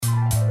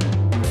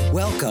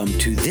Welcome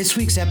to this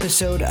week's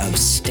episode of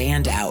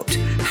Stand Out,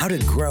 How to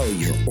Grow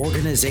Your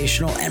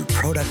Organizational and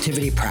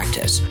Productivity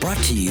Practice, brought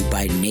to you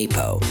by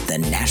NAPO, the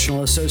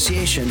National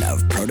Association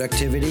of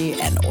Productivity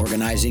and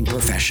Organizing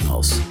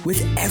Professionals. With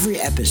every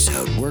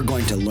episode, we're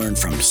going to learn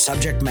from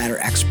subject matter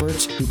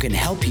experts who can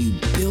help you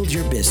build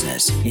your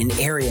business in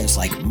areas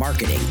like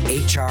marketing,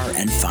 HR,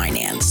 and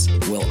finance.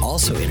 We'll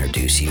also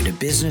introduce you to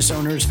business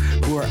owners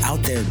who are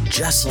out there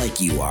just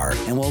like you are,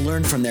 and we'll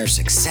learn from their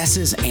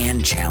successes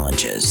and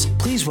challenges.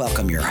 Please welcome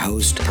your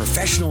host,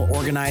 professional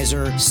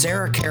organizer,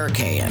 Sarah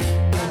Karakayan.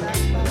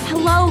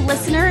 Hello,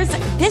 listeners.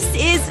 This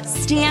is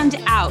Stand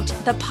Out,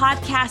 the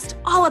podcast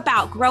all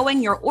about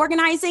growing your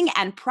organizing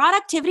and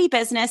productivity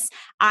business.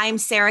 I'm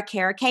Sarah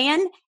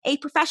Karakayan, a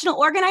professional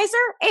organizer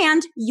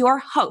and your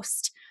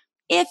host.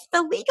 If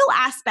the legal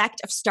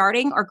aspect of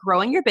starting or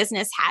growing your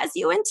business has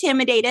you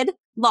intimidated,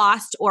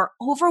 lost, or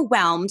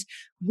overwhelmed,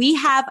 we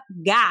have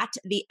got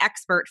the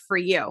expert for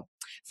you.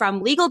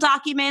 From legal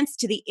documents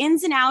to the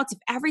ins and outs of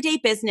everyday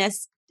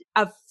business,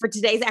 for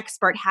today's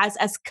expert has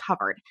us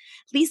covered.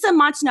 Lisa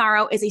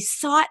Montanaro is a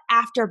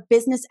sought-after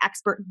business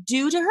expert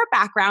due to her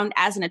background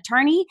as an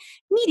attorney,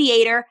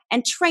 mediator,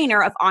 and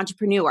trainer of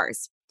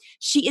entrepreneurs.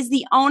 She is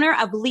the owner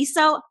of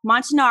Lisa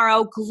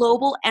Montanaro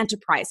Global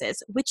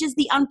Enterprises, which is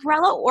the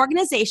umbrella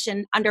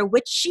organization under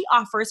which she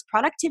offers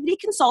productivity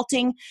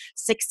consulting,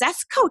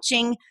 success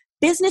coaching,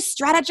 business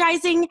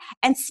strategizing,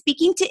 and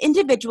speaking to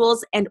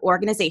individuals and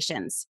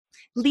organizations.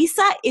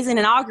 Lisa is an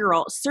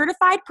inaugural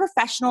certified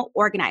professional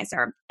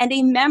organizer and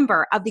a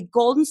member of the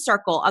Golden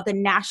Circle of the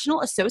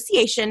National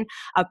Association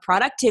of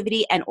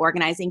Productivity and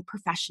Organizing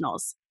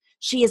Professionals.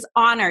 She is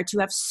honored to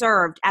have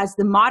served as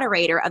the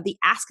moderator of the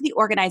Ask the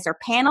Organizer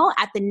panel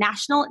at the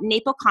National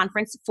NAPO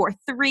Conference for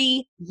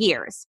 3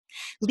 years.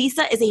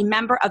 Lisa is a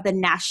member of the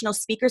National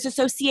Speakers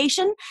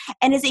Association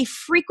and is a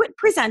frequent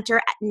presenter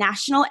at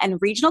national and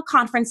regional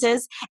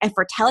conferences and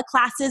for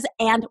teleclasses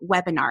and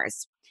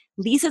webinars.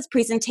 Lisa's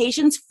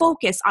presentations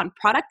focus on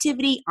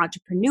productivity,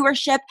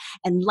 entrepreneurship,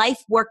 and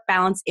life-work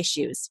balance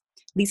issues.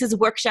 Lisa's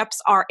workshops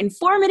are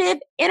informative,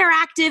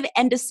 interactive,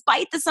 and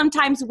despite the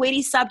sometimes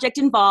weighty subject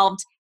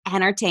involved,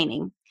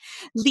 entertaining.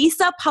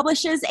 Lisa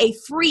publishes a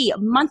free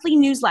monthly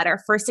newsletter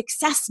for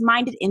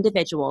success-minded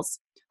individuals.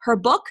 Her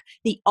book,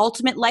 The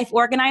Ultimate Life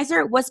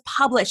Organizer, was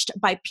published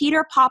by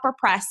Peter Popper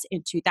Press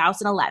in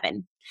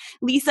 2011.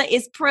 Lisa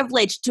is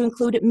privileged to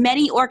include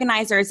many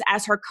organizers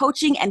as her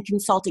coaching and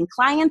consulting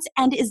clients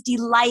and is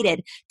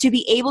delighted to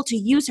be able to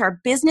use her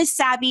business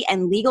savvy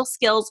and legal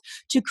skills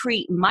to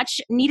create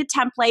much needed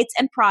templates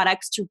and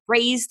products to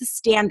raise the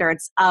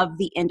standards of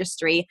the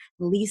industry.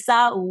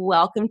 Lisa,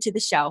 welcome to the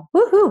show.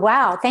 Woohoo,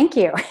 wow, thank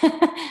you.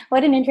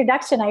 What an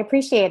introduction. I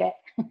appreciate it.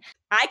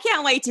 I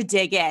can't wait to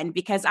dig in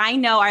because I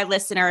know our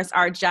listeners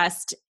are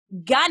just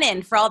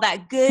gunning for all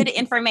that good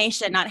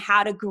information on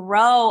how to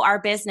grow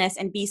our business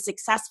and be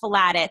successful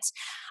at it.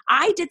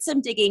 I did some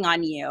digging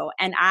on you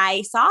and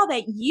I saw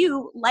that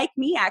you, like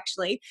me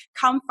actually,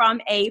 come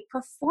from a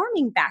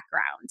performing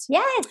background.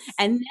 Yes.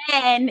 And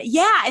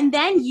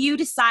then you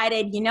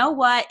decided, you know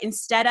what,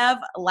 instead of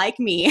like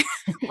me,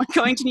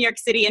 going to New York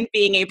City and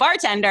being a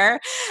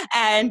bartender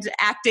and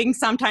acting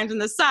sometimes on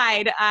the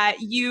side,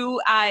 you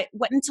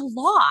went into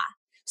law.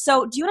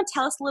 So do you want to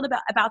tell us a little bit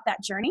about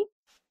that journey?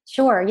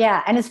 Sure.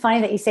 Yeah. And it's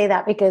funny that you say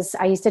that because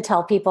I used to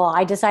tell people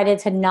I decided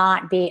to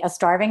not be a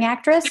starving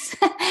actress,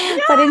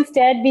 but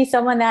instead be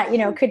someone that,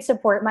 could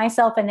support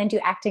myself and then do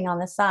acting on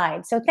the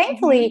side. So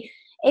thankfully,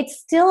 it's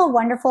still a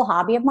wonderful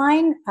hobby of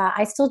mine.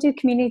 I still do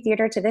community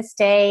theater to this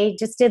day,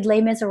 just did Les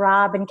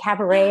Miserables and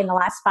Cabaret in the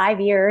last 5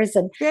 years.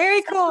 And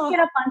very cool. Get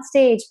up on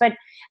stage. But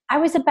I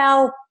was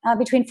about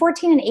between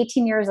 14 and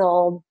 18 years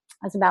old.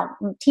 I was about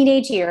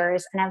teenage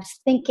years and I was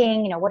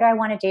thinking, what do I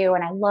want to do?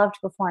 And I loved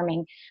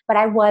performing, but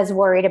I was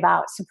worried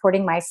about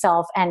supporting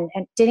myself and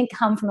didn't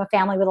come from a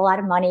family with a lot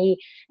of money.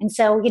 And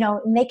so,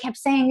 and they kept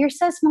saying, you're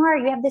so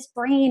smart, you have this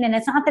brain. And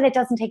it's not that it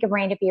doesn't take a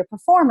brain to be a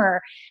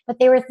performer, but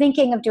they were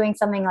thinking of doing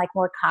something like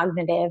more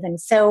cognitive.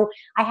 And so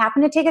I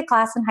happened to take a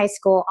class in high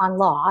school on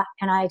law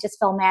and I just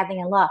fell madly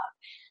in love.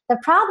 The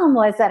problem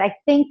was that I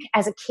think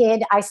as a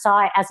kid, I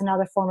saw it as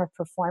another form of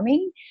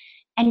performing.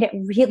 And it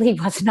really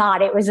was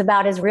not. It was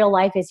about as real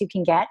life as you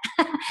can get.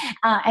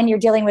 And you're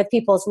dealing with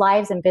people's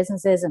lives and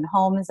businesses and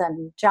homes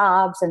and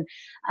jobs. And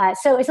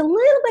so it's a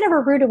little bit of a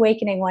rude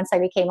awakening once I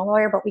became a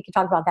lawyer, but we could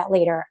talk about that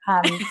later.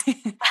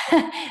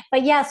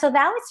 But yeah, so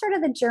that was sort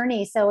of the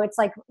journey. So it's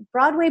like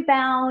Broadway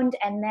bound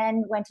and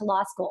then went to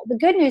law school. The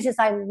good news is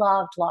I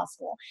loved law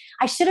school.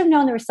 I should have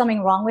known there was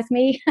something wrong with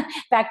me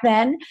back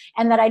then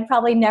and that I'd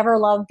probably never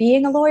love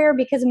being a lawyer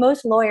because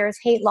most lawyers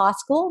hate law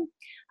school.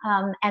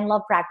 And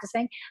love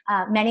practicing,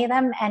 many of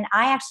them. And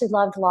I actually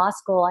loved law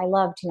school. I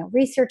loved,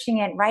 researching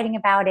it, writing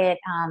about it.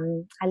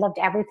 I loved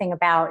everything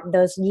about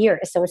those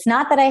years. So it's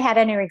not that I had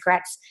any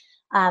regrets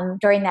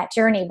during that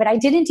journey, but I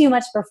didn't do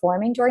much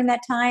performing during that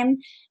time.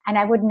 And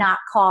I would not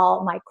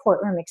call my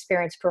courtroom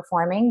experience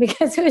performing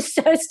because it was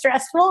so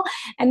stressful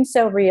and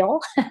so real.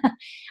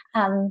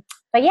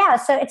 But yeah,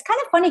 so it's kind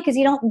of funny because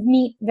you don't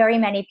meet very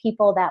many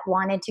people that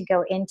wanted to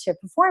go into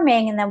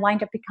performing and then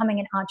wind up becoming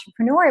an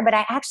entrepreneur. But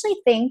I actually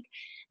think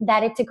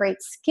that it's a great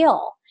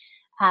skill.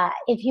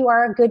 If you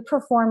are a good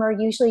performer,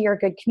 usually you're a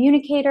good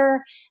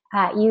communicator.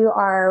 You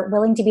are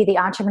willing to be the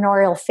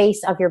entrepreneurial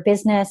face of your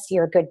business.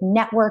 You're a good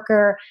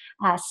networker.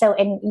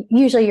 And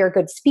usually you're a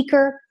good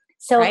speaker.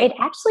 So right. It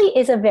actually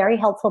is a very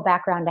helpful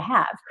background to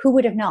have. Who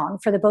would have known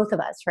for the both of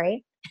us,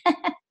 right?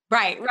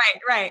 Right.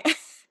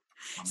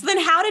 So then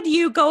how did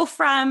you go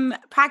from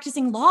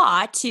practicing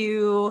law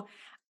to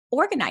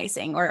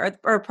organizing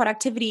or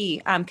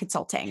productivity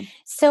consulting?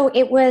 So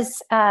it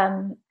was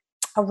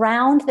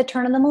around the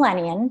turn of the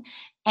millennium.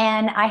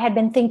 And I had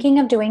been thinking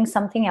of doing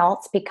something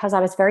else because I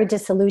was very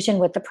disillusioned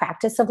with the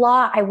practice of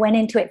law. I went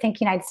into it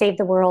thinking I'd save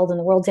the world, and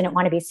the world didn't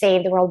want to be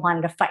saved. The world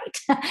wanted to fight.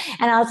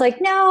 And I was like,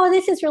 no,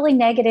 this is really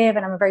negative,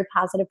 and I'm a very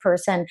positive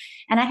person.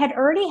 And I had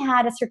already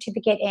had a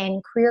certificate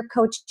in career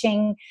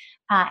coaching,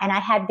 and I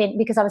had been,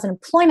 because I was an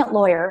employment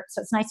lawyer,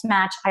 so it's a nice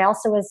match. I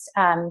also was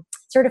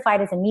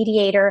certified as a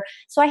mediator.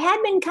 So I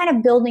had been kind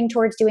of building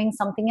towards doing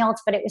something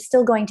else, but it was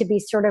still going to be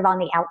sort of on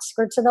the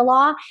outskirts of the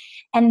law.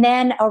 And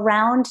then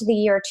around the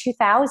year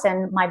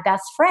 2000, my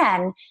best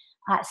friend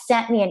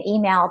sent me an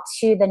email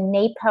to the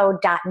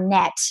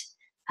napo.net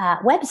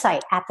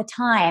website at the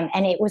time.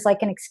 And it was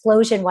like an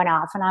explosion went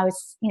off. And I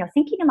was,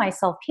 thinking to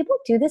myself, people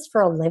do this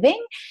for a living?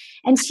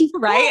 And she,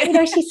 right.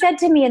 She said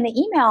to me in the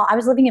email, I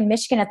was living in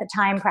Michigan at the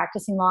time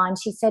practicing law. And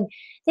she said,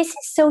 this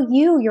is so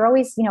you're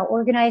always,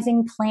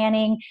 organizing,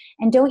 planning.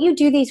 And don't you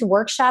do these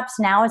workshops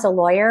now as a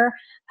lawyer?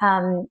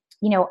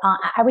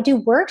 I would do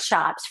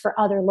workshops for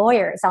other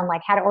lawyers on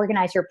like how to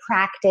organize your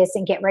practice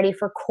and get ready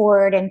for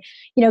court and,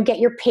 get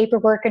your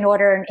paperwork in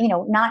order and,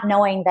 not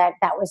knowing that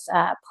that was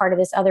part of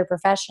this other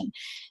profession.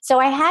 So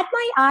I had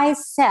my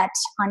eyes set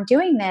on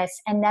doing this,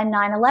 and then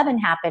 9/11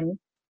 happened.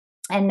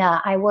 And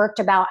I worked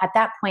at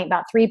that point,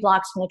 about 3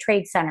 blocks from the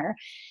Trade Center.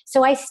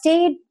 So I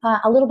stayed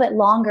a little bit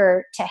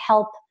longer to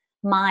help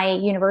my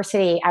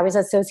university. I was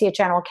associate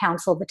general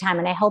counsel at the time,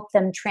 and I helped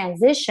them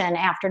transition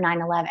after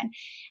 9/11.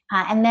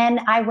 And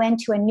then I went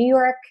to a New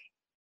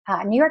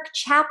York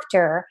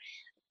chapter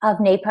of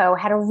NAPO,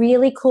 had a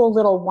really cool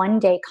little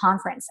one-day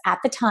conference at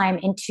the time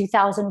in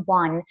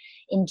 2001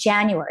 in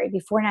January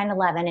before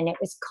 9/11. And it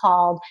was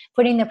called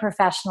Putting the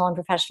Professional in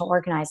Professional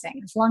Organizing.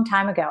 It was a long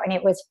time ago, and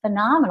it was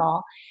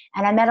phenomenal.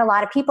 And I met a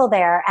lot of people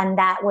there, and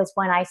that was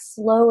when I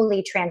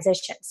slowly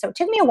transitioned. So it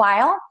took me a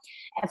while.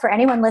 And for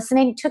anyone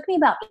listening, it took me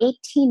about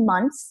 18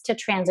 months to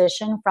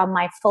transition from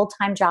my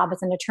full-time job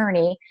as an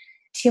attorney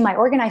to my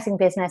organizing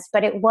business.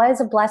 But it was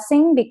a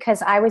blessing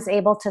because I was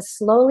able to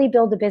slowly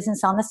build a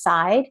business on the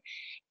side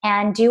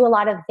and do a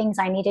lot of the things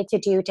I needed to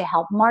do to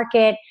help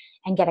market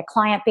and get a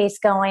client base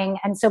going.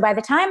 And so by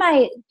the time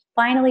I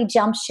finally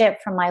jumped ship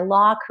from my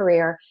law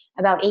career,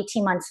 about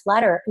 18 months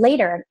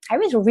later, I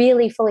was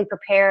really fully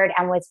prepared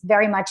and was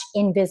very much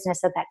in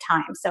business at that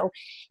time. So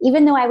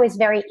even though I was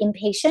very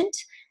impatient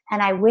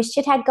and I wished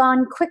it had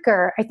gone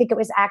quicker, I think it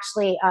was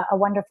actually a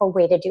wonderful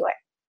way to do it.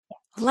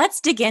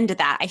 Let's dig into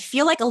that. I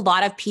feel like a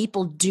lot of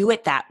people do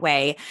it that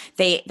way.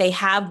 They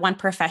have one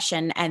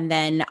profession, and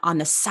then on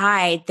the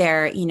side,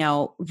 they're,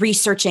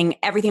 researching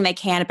everything they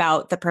can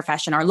about the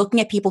profession or looking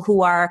at people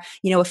who are,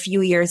 a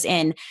few years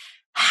in.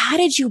 How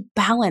did you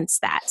balance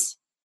that?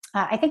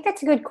 I think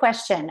that's a good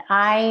question.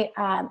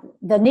 The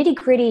nitty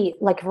gritty,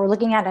 like if we're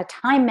looking at a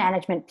time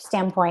management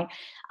standpoint,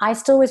 I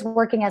still was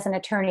working as an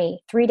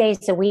attorney 3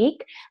 days a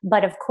week,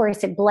 but of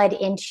course it bled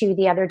into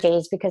the other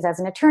days because as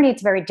an attorney,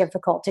 it's very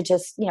difficult to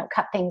just,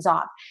 cut things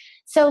off.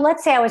 So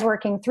let's say I was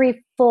working 3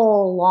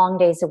 full long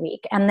days a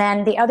week. And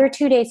then the other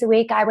 2 days a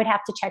week, I would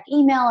have to check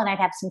email and I'd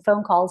have some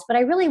phone calls, but I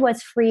really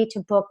was free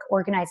to book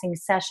organizing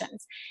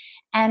sessions.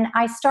 And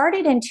I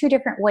started in 2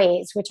 different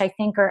ways, which I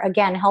think are,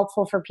 again,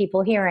 helpful for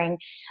people hearing.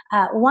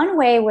 One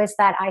way was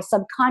that I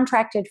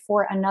subcontracted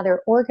for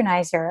another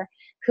organizer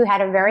who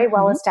had a very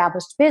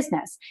well-established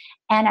business.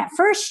 And at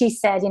first she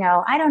said,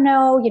 I don't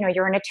know,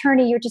 you're an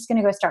attorney, you're just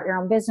going to go start your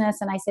own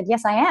business. And I said,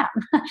 yes, I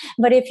am.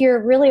 But if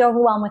you're really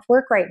overwhelmed with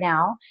work right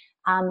now,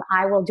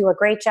 I will do a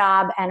great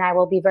job and I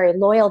will be very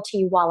loyal to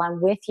you while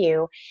I'm with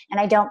you. And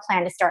I don't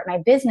plan to start my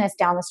business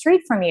down the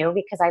street from you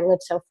because I live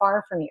so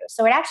far from you.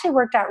 So it actually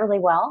worked out really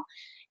well.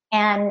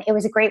 And it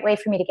was a great way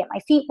for me to get my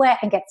feet wet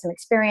and get some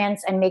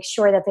experience and make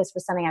sure that this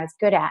was something I was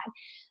good at.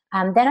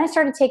 Then I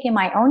started taking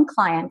my own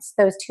clients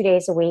those 2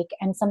 days a week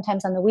and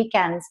sometimes on the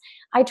weekends.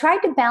 I tried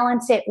to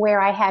balance it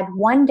where I had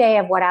one day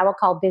of what I will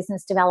call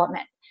business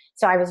development.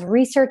 So I was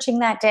researching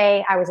that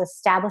day. I was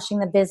establishing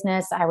the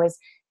business. I was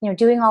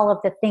doing all of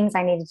the things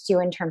I needed to do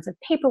in terms of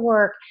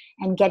paperwork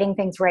and getting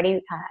things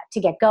ready to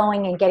get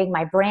going and getting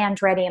my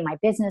brand ready and my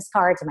business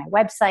cards and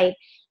my website.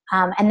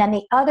 And then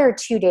the other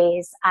 2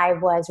 days I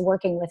was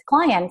working with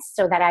clients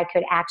so that I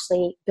could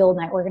actually build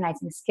my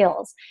organizing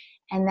skills.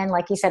 And then,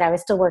 like you said, I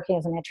was still working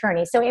as an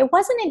attorney. So it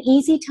wasn't an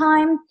easy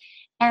time.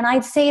 And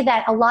I'd say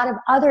that a lot of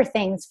other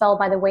things fell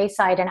by the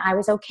wayside and I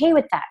was okay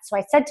with that. So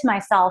I said to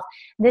myself,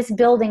 this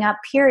building up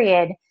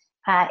period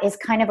is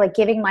kind of like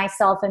giving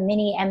myself a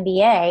mini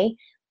MBA,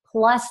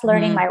 plus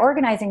learning my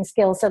organizing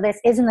skills. So this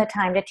isn't the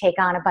time to take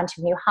on a bunch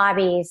of new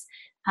hobbies.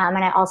 And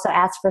I also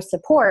asked for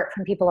support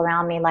from people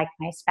around me, like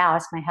my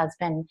spouse, my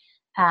husband,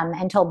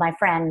 and told my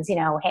friends,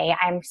 hey,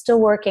 I'm still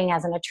working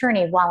as an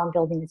attorney while I'm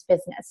building this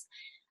business.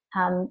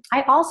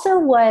 I also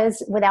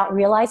was, without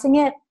realizing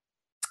it,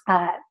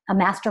 a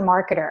master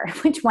marketer,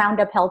 which wound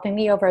up helping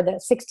me over the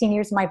 16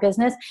 years of my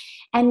business.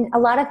 And a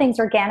lot of things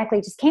organically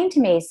just came to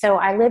me. So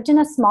I lived in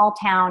a small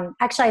town.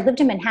 Actually, I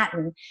lived in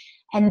Manhattan.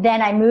 And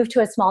then I moved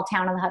to a small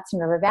town in the Hudson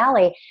River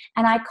Valley.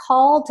 And I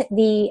called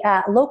the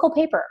local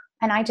paper.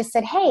 And I just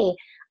said, hey,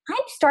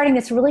 I'm starting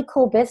this really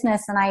cool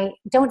business and I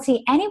don't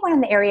see anyone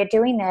in the area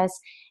doing this.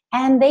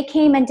 And they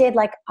came and did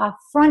like a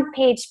front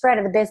page spread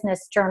of the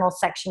business journal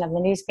section of the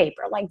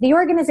newspaper, like the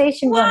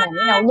organization woman,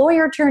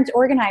 lawyer turns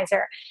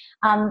organizer.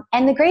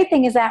 And the great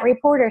thing is that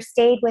reporter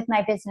stayed with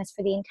my business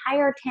for the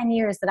entire 10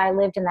 years that I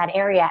lived in that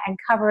area and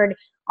covered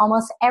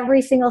almost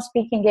every single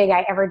speaking gig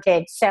I ever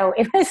did. So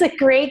it was a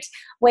great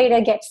way to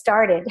get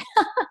started.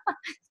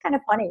 It's kind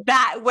of funny.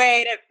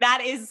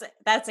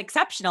 That's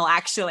exceptional,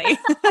 actually.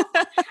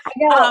 I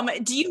know.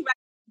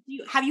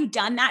 Have you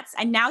done that?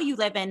 And now you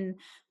live in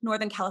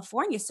Northern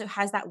California. So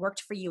has that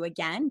worked for you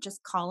again?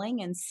 Just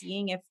calling and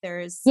seeing if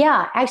there's...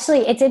 Yeah, actually,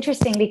 it's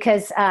interesting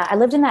because I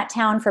lived in that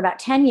town for about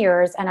 10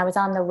 years and I was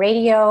on the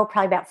radio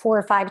probably about 4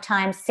 or 5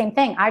 times. Same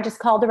thing. I just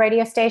called the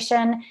radio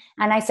station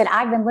and I said,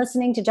 I've been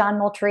listening to John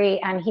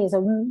Moultrie and he's a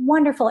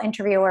wonderful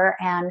interviewer.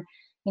 And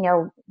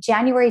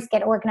January's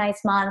Get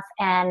Organized month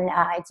and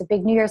it's a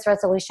big New Year's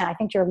resolution. I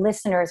think your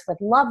listeners would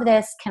love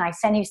this. Can I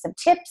send you some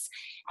tips?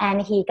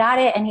 And he got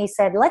it and he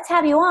said, let's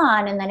have you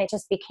on. And then it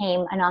just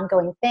became an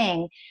ongoing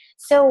thing.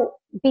 So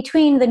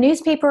between the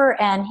newspaper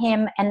and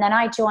him, and then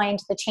I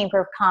joined the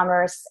Chamber of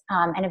Commerce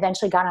and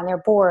eventually got on their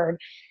board.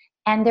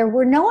 And there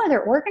were no other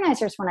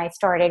organizers when I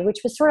started, which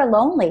was sort of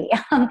lonely.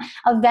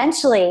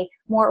 Eventually,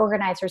 more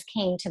organizers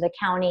came to the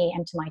county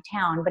and to my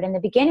town. But in the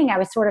beginning, I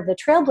was sort of the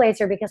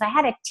trailblazer because I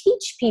had to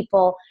teach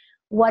people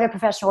what a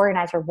professional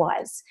organizer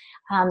was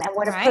and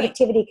what a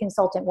productivity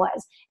consultant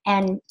was.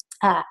 And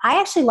I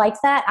actually liked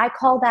that. I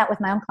call that with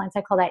my own clients,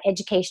 I call that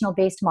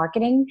educational-based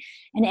marketing.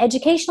 And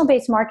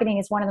educational-based marketing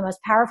is one of the most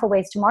powerful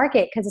ways to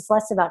market because it's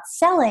less about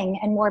selling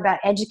and more about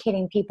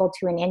educating people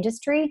to an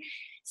industry.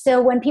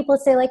 So when people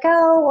say like,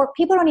 oh, or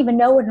people don't even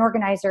know what an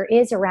organizer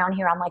is around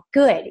here, I'm like,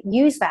 good,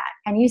 use that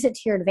and use it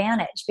to your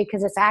advantage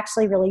because it's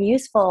actually really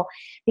useful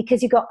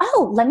because you go,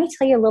 oh, let me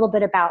tell you a little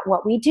bit about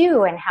what we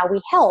do and how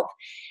we help.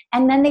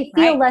 And then they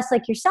feel less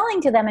like you're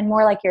selling to them and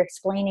more like you're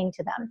explaining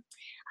to them.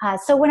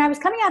 So when I was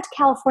coming out to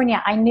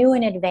California, I knew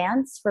in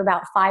advance for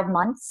about 5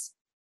 months.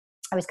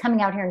 I was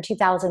coming out here in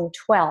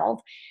 2012.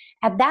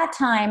 At that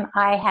time,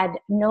 I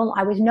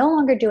was no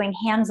longer doing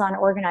hands-on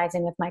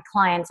organizing with my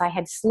clients. I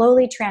had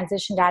slowly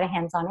transitioned out of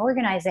hands-on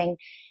organizing,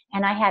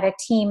 and I had a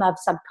team of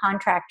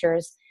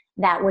subcontractors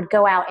that would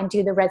go out and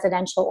do the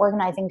residential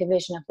organizing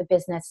division of the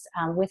business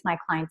with my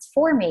clients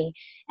for me.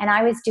 And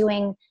I was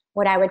doing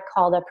what I would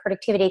call the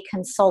productivity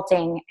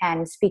consulting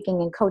and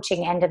speaking and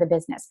coaching end of the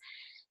business.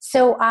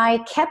 So I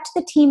kept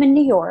the team in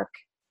New York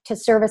to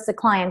service the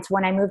clients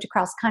when I moved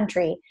across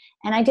country.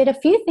 And I did a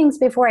few things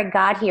before I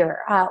got here.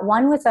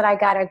 One was that I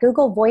got a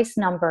Google Voice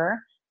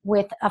number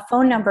with a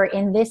phone number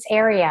in this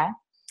area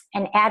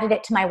and added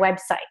it to my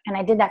website. And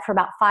I did that for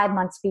about 5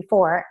 months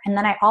before. And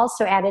then I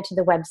also added to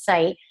the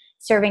website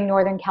serving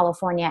Northern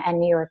California and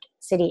New York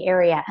City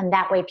area. And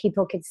that way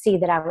people could see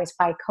that I was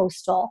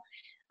bi-coastal.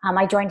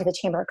 I joined the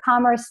Chamber of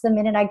Commerce the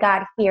minute I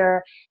got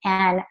here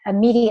and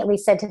immediately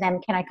said to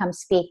them, can I come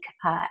speak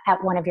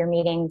at one of your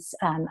meetings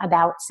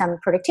about some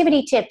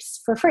productivity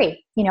tips for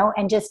free,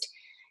 and just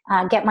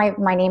get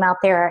my name out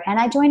there. And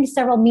I joined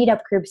several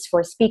meetup groups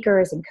for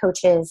speakers and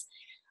coaches.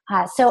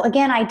 So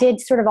again, I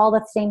did sort of all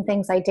the same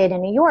things I did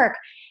in New York.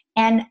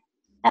 And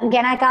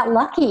again, I got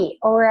lucky,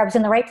 or I was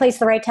in the right place at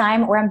the right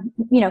time, or I'm,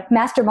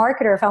 master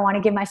marketer if I want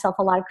to give myself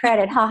a lot of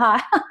credit,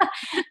 haha.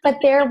 But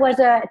there was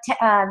a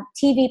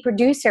TV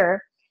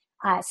producer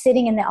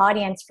sitting in the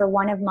audience for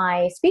one of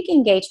my speaking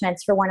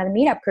engagements for one of the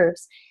meetup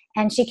groups.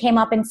 And she came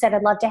up and said,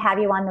 I'd love to have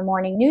you on the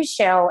morning news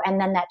show. And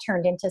then that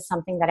turned into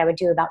something that I would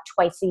do about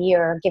twice a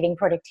year, giving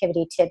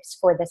productivity tips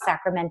for the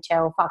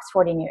Sacramento Fox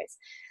 40 News.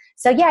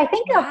 So yeah, I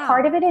think a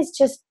part of it is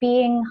just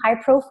being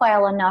high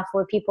profile enough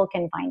where people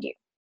can find you.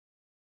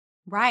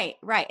 Right.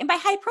 And by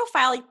high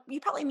profile,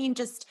 you probably mean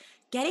just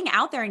getting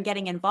out there and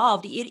getting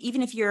involved.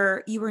 Even if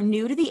you were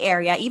new to the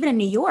area, even in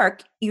New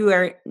York, you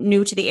were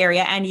new to the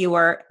area and you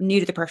were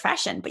new to the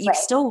profession, but you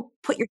still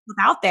put yourself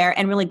out there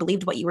and really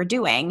believed what you were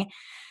doing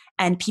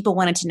and people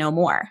wanted to know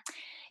more.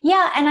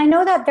 Yeah. And I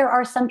know that there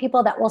are some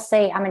people that will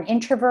say I'm an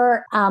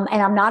introvert and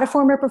I'm not a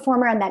former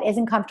performer and that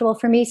isn't comfortable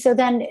for me. So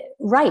then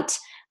write.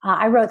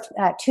 I wrote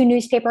 2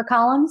 newspaper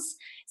columns.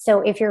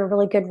 So if you're a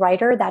really good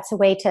writer, that's a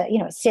way to,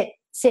 sit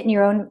sit in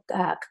your own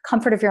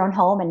comfort of your own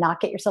home and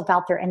not get yourself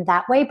out there in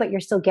that way, but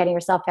you're still getting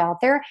yourself out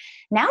there.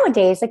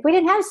 Nowadays, like we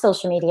didn't have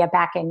social media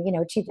back in,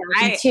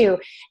 2002. Right.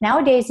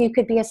 Nowadays, you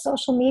could be a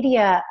social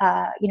media,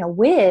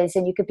 whiz,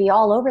 and you could be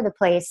all over the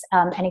place.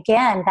 And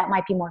again, that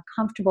might be more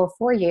comfortable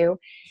for you.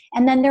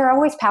 And then there are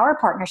always power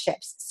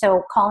partnerships.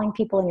 So calling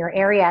people in your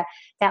area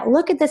that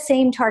look at the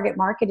same target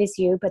market as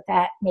you, but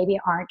that maybe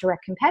aren't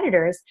direct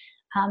competitors.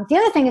 The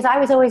other thing is I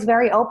was always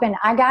very open.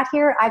 I got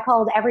here, I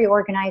called every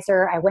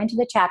organizer. I went to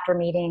the chapter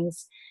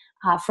meetings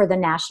for the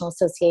National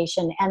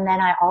Association. And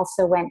then I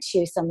also went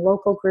to some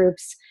local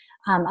groups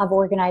of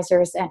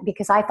organizers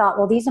because I thought,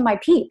 well, these are my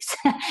peeps.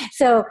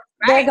 So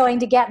they're going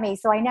to get me.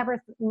 So I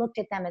never looked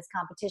at them as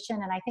competition.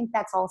 And I think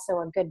that's also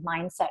a good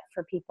mindset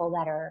for people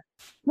that are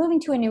moving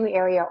to a new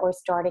area or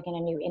starting in a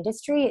new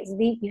industry.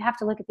 You have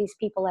to look at these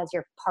people as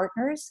your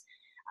partners.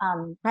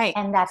 Right.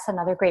 And that's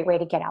another great way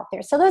to get out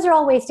there. So those are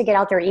all ways to get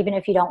out there, even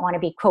if you don't want to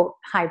be, quote,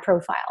 high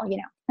profile,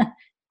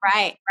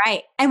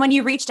 Right. And when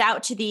you reached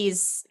out to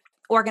these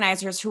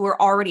organizers who were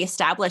already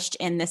established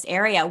in this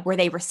area, were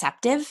they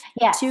receptive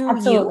to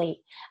absolutely. you?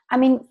 I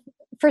mean,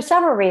 for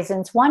several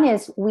reasons. One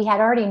is we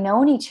had already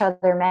known each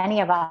other,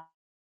 many of us,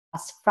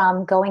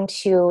 from going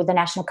to the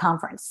national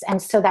conference. And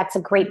so that's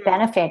a great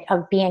benefit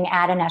of being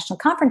at a national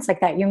conference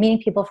like that. You're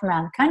meeting people from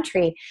around the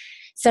country.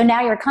 So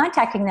now you're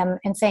contacting them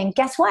and saying,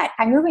 guess what?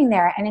 I'm moving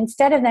there. And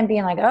instead of them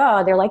being like,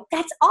 oh, they're like,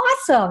 that's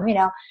awesome.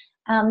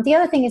 The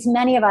other thing is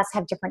many of us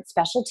have different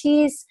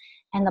specialties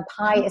and the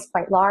pie is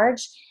quite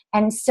large.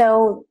 And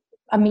so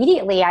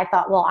immediately I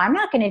thought, well, I'm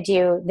not going to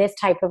do this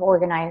type of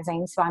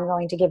organizing, so I'm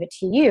going to give it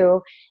to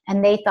you.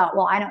 And they thought,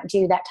 well, I don't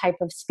do that type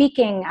of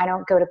speaking. I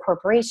don't go to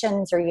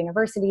corporations or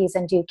universities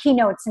and do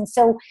keynotes. And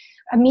so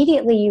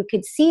immediately you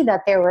could see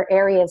that there were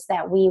areas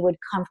that we would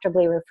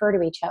comfortably refer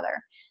to each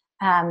other.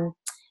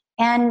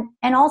 And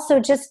also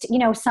just,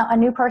 a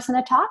new person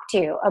to talk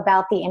to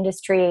about the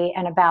industry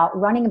and about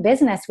running a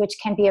business, which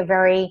can be a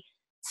very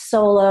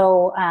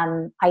solo,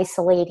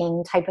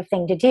 isolating type of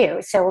thing to do.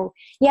 So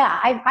yeah,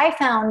 I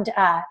found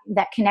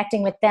that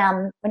connecting with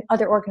them, when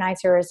other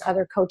organizers,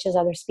 other coaches,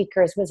 other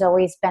speakers was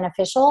always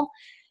beneficial.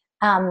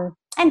 And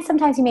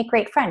sometimes you make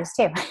great friends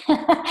too.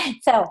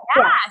 So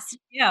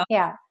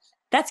yeah.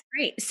 That's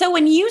great. So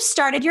when you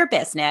started your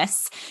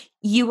business,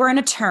 you were an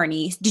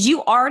attorney. Did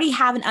you already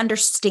have an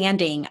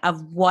understanding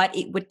of what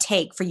it would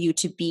take for you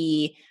to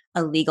be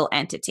a legal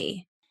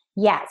entity?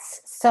 Yes.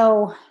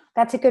 So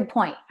that's a good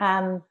point.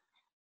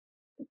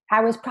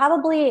 I was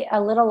probably a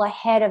little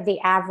ahead of the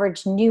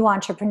average new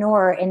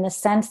entrepreneur in the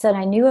sense that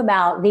I knew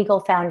about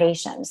legal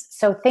foundations.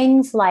 So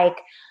things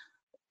like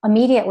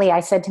immediately I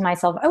said to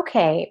myself,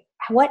 okay,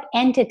 what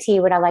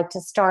entity would I like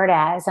to start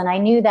as? And I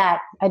knew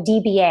that a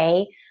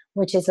DBA,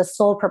 which is a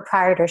sole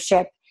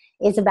proprietorship,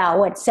 is about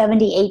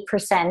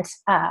 78%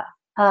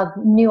 of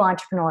new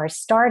entrepreneurs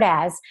start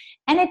as.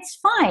 And it's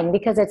fine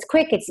because it's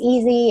quick, it's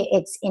easy,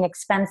 it's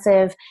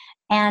inexpensive,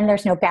 and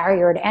there's no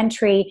barrier to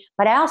entry.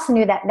 But I also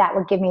knew that that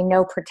would give me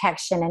no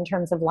protection in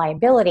terms of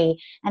liability.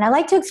 And I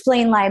like to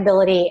explain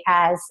liability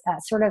as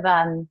sort of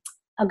a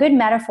good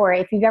metaphor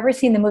if you've ever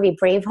seen the movie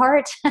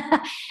Braveheart,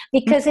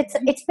 because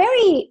it's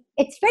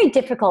very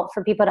difficult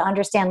for people to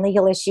understand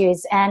legal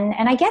issues, and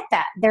I get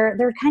that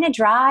they're kind of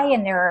dry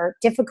and they're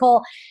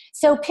difficult.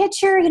 So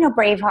picture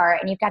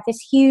Braveheart, and you've got this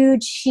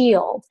huge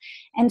shield,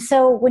 and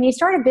so when you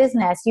start a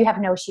business, you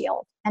have no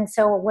shield. And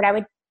so what I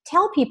would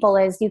tell people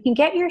is you can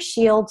get your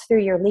shield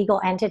through your legal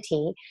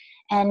entity,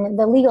 and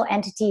the legal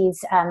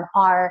entities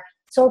are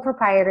sole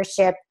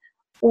proprietorship.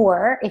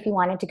 Or if you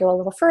wanted to go a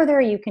little further,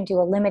 you can do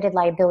a limited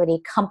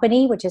liability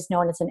company, which is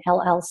known as an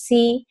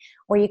LLC,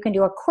 or you can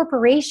do a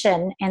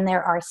corporation, and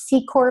there are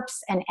C Corps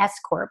and S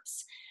Corps.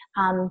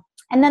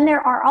 And then there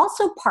are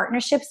also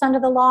partnerships under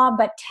the law,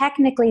 but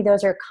technically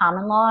those are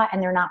common law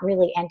and they're not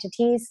really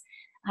entities.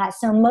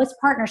 So most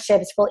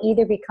partnerships will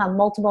either become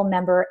multiple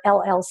member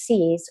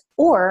LLCs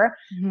or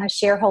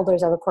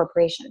shareholders of a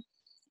corporation.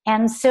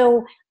 And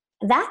so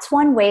that's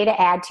one way to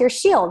add to your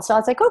shield. So I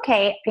was like,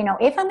 okay,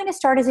 if I'm going to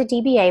start as a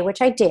DBA,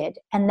 which I did,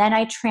 and then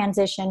I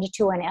transitioned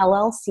to an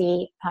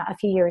LLC a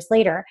few years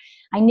later,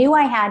 I knew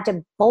I had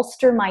to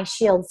bolster my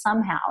shield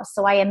somehow.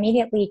 So I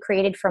immediately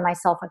created for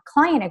myself a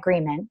client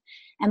agreement.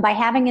 And by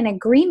having an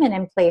agreement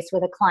in place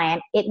with a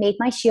client, it made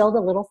my shield a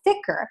little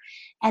thicker.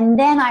 And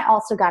then I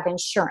also got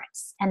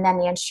insurance. And then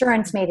the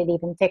insurance made it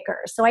even thicker.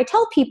 So I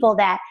tell people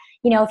that,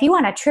 if you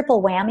want a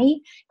triple whammy,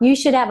 you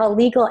should have a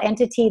legal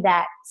entity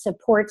that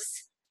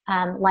supports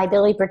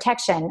liability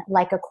protection,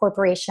 like a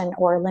corporation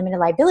or a limited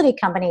liability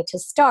company to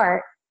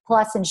start,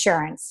 plus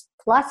insurance,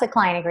 plus a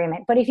client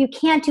agreement. But if you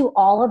can't do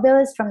all of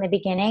those from the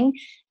beginning,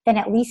 then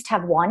at least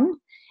have one,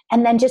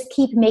 and then just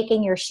keep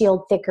making your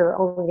shield thicker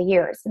over the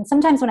years. And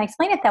sometimes when I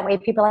explain it that way,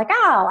 people are like,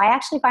 oh, I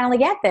actually finally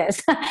get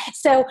this.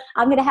 So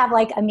I'm going to have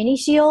like a mini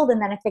shield and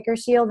then a thicker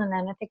shield and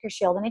then a thicker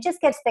shield. And it just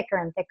gets thicker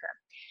and thicker.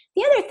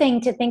 The other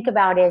thing to think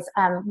about is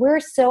we're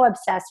so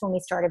obsessed when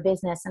we start a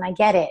business, and I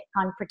get it,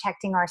 on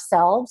protecting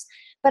ourselves.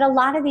 But a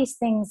lot of these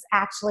things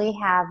actually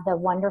have the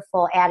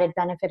wonderful added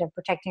benefit of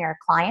protecting our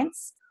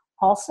clients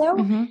also,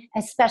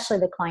 especially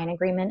the client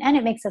agreement, and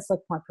it makes us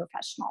look more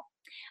professional.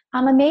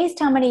 I'm amazed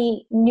how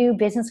many new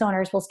business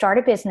owners will start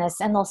a business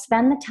and they'll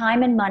spend the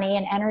time and money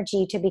and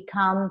energy to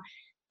become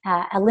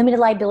a limited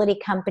liability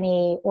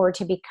company or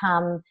to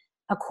become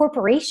a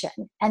corporation.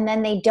 And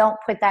then they don't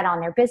put that on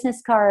their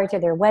business cards or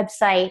their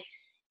website.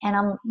 And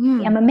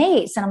I'm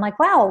amazed. And I'm like,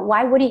 wow,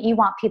 why wouldn't you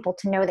want people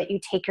to know that you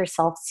take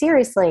yourself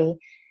seriously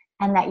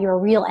and that you're a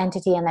real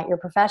entity and that you're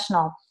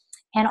professional?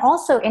 And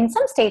also in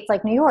some states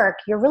like New York,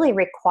 you're really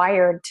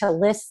required to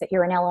list that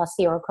you're an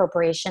LLC or a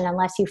corporation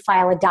unless you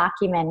file a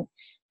document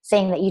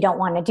saying that you don't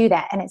want to do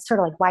that. And it's sort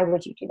of like, why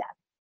would you do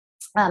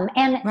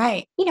that?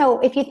 Right. You know,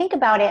 if you think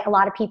about it, a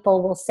lot of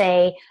people will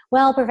say,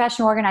 well,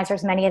 professional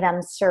organizers, many of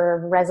them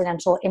serve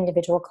residential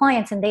individual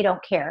clients and they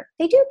don't care.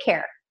 They do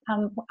care.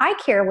 I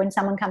care when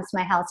someone comes to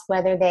my house,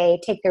 whether they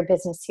take their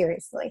business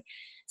seriously.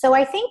 So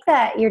I think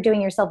that you're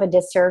doing yourself a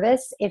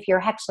disservice if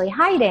you're actually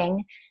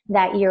hiding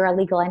that you're a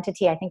legal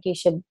entity. I think you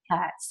should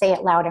say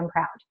it loud and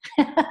proud.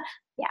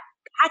 Yeah.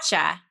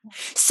 Gotcha.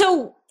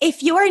 So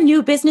if you're a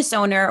new business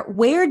owner,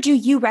 where do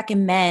you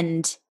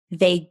recommend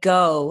they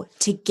go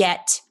to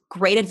get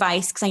great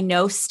advice? Because I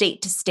know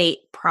state to state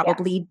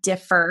probably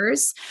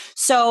differs.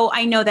 So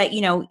I know that,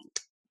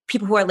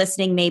 people who are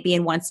listening may be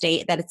in one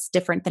state that it's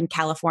different than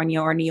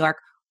California or New York.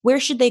 Where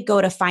should they go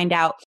to find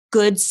out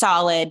good,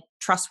 solid,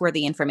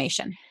 trustworthy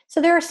information? So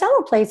there are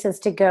several places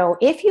to go.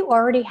 If you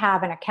already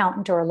have an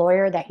accountant or a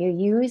lawyer that you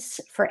use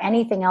for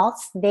anything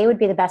else, they would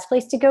be the best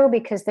place to go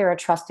because they're a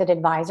trusted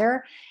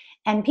advisor.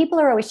 And people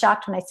are always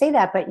shocked when I say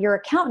that, but your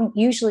accountant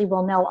usually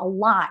will know a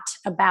lot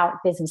about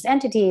business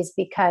entities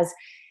because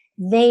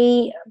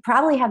they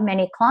probably have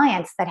many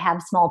clients that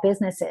have small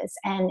businesses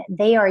and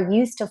they are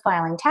used to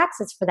filing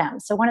taxes for them.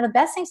 So one of the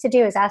best things to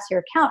do is ask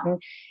your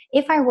accountant,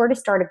 if I were to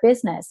start a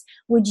business,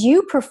 would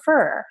you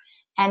prefer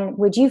and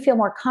would you feel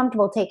more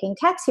comfortable taking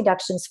tax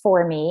deductions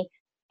for me?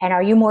 And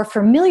are you more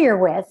familiar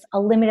with a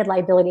limited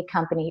liability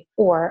company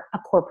or a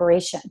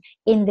corporation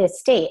in this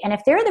state? And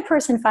if they're the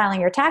person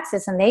filing your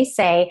taxes and they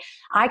say,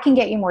 I can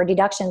get you more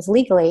deductions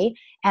legally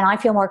and I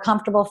feel more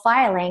comfortable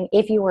filing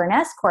if you were an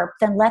S-Corp,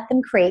 then let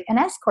them create an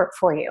S-Corp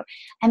for you.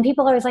 And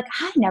people are always like,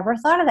 I never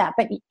thought of that.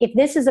 But if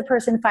this is a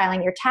person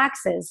filing your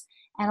taxes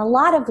and a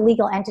lot of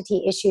legal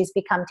entity issues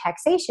become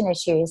taxation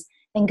issues,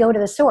 then go to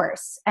the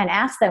source and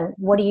ask them,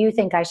 what do you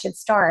think I should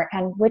start?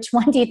 And which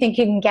one do you think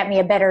you can get me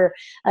a better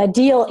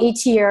deal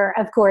each year?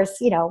 Of course,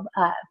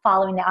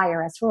 following the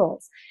IRS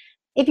rules.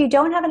 If you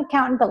don't have an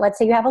accountant, but let's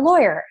say you have a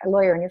lawyer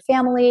in your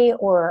family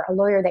or a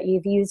lawyer that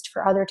you've used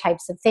for other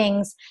types of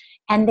things,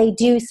 and they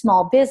do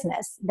small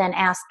business, then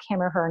ask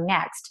him or her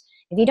next.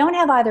 If you don't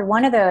have either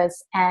one of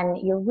those and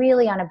you're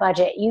really on a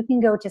budget, you can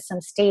go to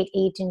some state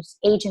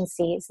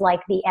agencies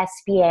like the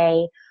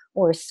SBA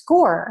or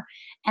SCORE,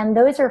 and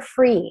those are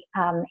free.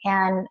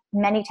 And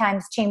many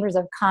times chambers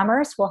of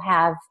commerce will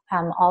have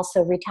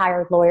also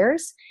retired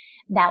lawyers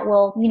that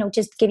will,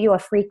 just give you a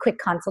free quick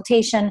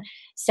consultation.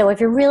 So if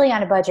you're really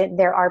on a budget,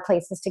 there are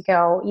places to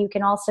go. You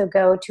can also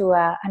go to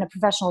a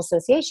professional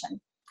association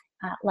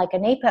like a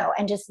NAPO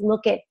and just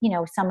look at,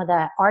 some of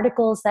the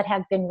articles that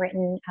have been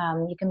written.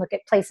 You can look at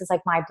places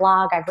like my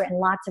blog. I've written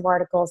lots of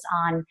articles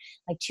on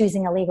like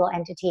choosing a legal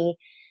entity.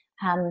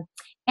 And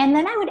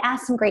then I would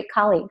ask some great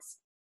colleagues.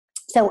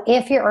 So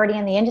if you're already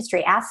in the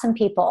industry, ask some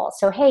people.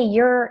 So, hey,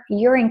 you're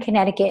in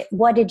Connecticut.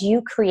 What did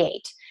you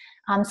create?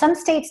 Some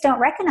states don't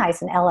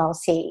recognize an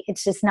LLC.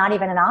 It's just not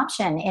even an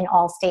option in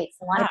all states.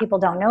 A lot of people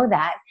don't know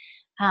that.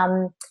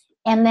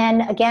 And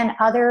then again,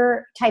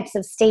 other types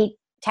of state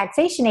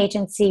taxation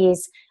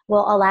agencies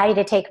will allow you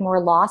to take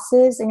more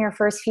losses in your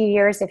first few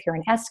years if you're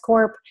an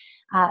S-Corp.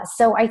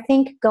 So I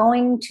think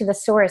going to the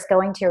source,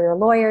 going to your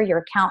lawyer,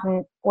 your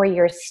accountant, or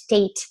your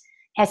state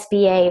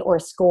SBA or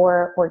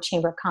SCORE or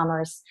Chamber of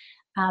Commerce.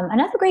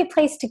 Another great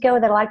place to go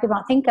that a lot of people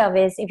don't think of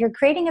is if you're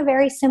creating a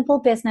very simple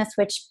business,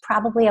 which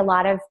probably a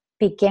lot of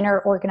beginner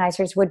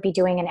organizers would be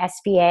doing an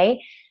SBA,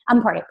 a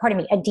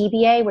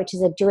DBA, which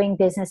is a doing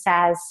business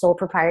as sole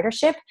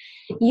proprietorship.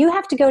 You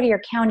have to go to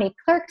your county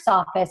clerk's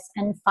office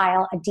and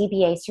file a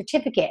DBA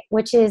certificate,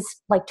 which is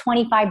like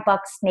 $25,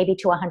 maybe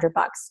to $100,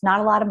 not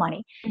a lot of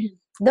money.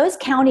 Mm-hmm. Those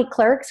county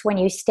clerks, when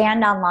you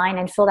stand online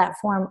and fill that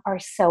form, are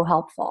so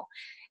helpful.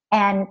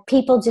 And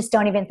people just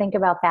don't even think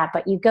about that.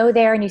 But you go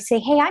there and you say,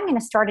 hey, I'm going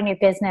to start a new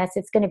business.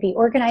 It's going to be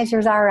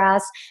Organizers R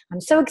Us. I'm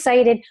so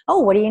excited. Oh,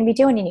 what are you going to be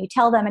doing? And you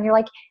tell them and they're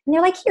like,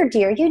 here,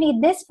 dear, you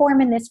need this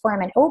form and this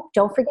form. And oh,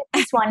 don't forget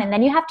this one. And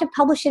then you have to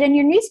publish it in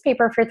your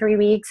newspaper for 3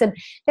 weeks. And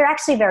they're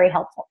actually very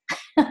helpful.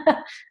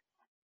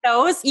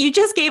 You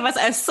just gave us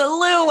a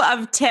slew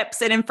of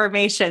tips and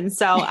information.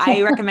 So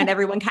I recommend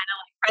everyone kind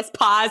of press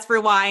pause,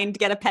 rewind,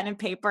 get a pen and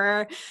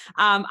paper.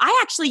 I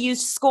actually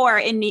used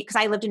SCORE because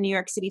I lived in New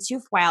York City too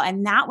for a while,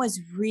 and that was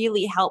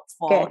really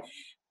helpful.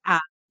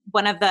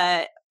 One of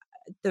the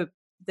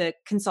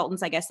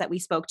consultants, I guess, that we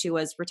spoke to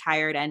was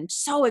retired and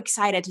so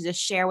excited to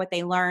just share what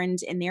they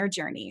learned in their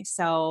journey.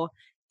 So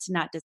to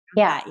not just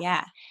that.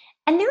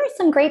 And there are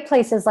some great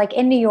places like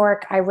in New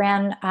York. I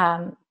ran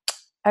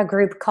a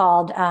group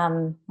called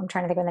I'm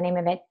trying to think of the name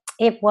of it.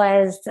 It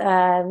was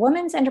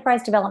Women's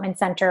Enterprise Development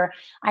Center.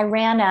 I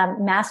ran a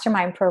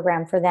mastermind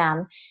program for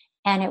them,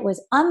 and it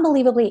was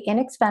unbelievably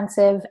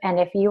inexpensive. And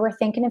if you were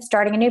thinking of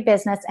starting a new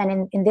business,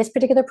 and in this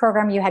particular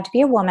program, you had to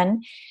be a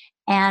woman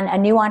and a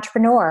new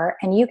entrepreneur,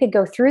 and you could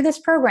go through this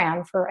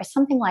program for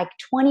something like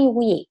 20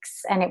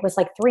 weeks, and it was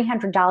like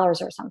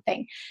 $300 or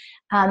something.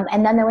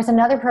 And then there was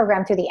another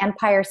program through the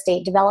Empire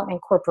State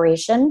Development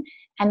Corporation,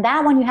 and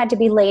that one you had to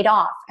be laid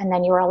off, and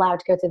then you were allowed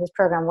to go through this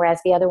program, whereas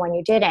the other one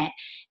you didn't.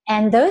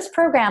 And those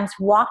programs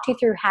walked you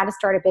through how to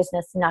start a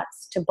business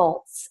nuts to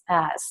bolts.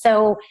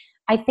 So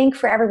I think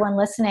for everyone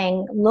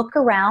listening, look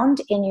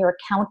around in your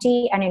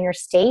county and in your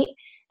state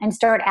and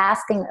start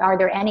asking, are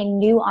there any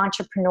new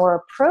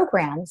entrepreneur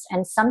programs?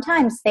 And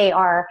sometimes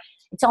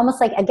it's almost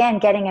like, again,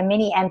 getting a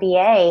mini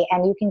MBA,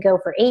 and you can go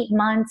for 8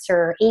 months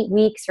or 8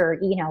 weeks or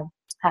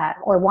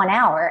 1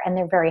 hour, and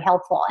they're very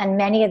helpful. And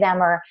many of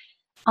them are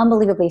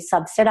unbelievably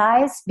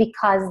subsidized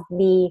because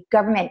the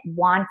government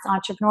wants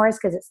entrepreneurs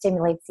because it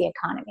stimulates the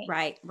economy.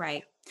 Right.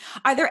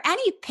 Are there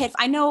any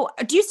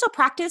do you still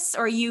practice,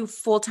 or are you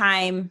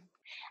full-time?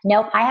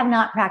 Nope, I have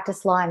not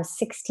practiced law in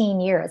 16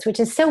 years, which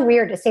is so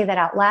weird to say that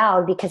out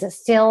loud because it's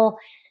still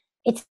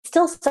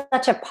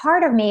such a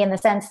part of me in the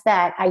sense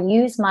that I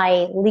use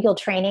my legal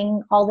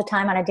training all the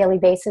time on a daily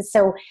basis.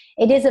 So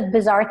it is a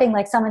bizarre thing.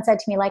 Like someone said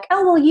to me like,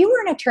 oh, well, you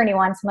were an attorney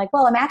once. I'm like,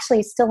 well, I'm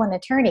actually still an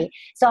attorney.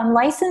 So I'm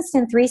licensed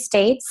in 3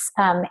 states,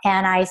 and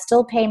I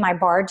still pay my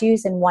bar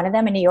dues in one of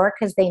them in New York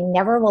because they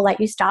never will let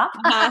you stop.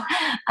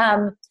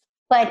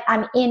 But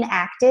I'm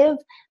inactive.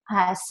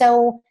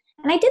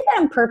 And I did that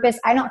on purpose.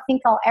 I don't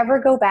think I'll ever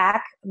go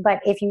back.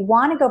 But if you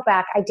want to go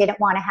back, I didn't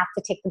want to have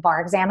to take the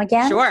bar exam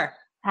again. Sure.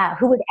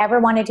 Who would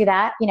ever want to do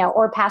that,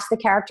 or pass the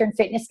character and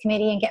fitness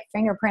committee and get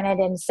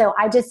fingerprinted? And so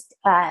I just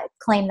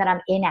claim that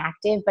I'm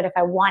inactive, but if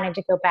I wanted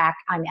to go back,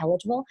 I'm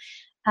eligible.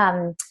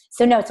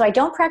 So I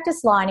don't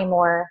practice law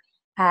anymore,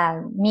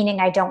 meaning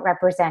I don't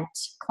represent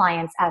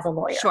clients as a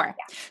lawyer. Sure.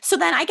 Yeah. So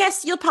then I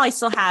guess you'll probably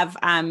still have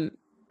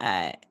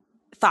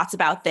thoughts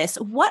about this.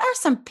 What are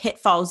some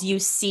pitfalls you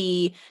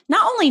see,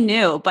 not only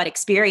new, but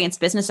experienced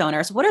business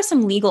owners? What are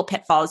some legal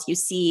pitfalls you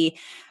see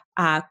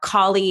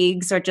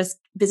colleagues or just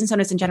business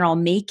owners in general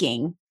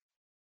making?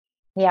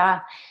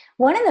 Yeah.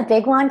 One of the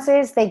big ones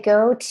is they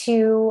go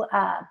to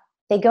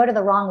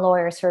the wrong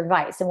lawyers for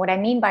advice. And what I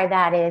mean by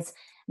that is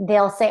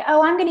they'll say,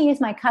 oh, I'm going to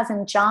use my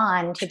cousin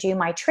John to do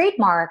my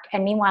trademark.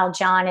 And meanwhile,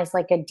 John is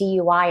like a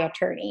DUI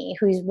attorney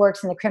who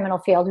works in the criminal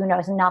field, who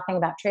knows nothing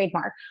about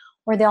trademark.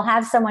 Or they'll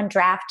have someone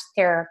draft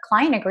their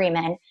client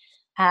agreement,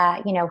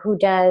 who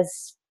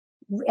does,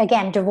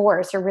 again,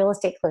 divorce or real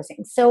estate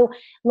closings. So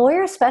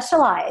lawyers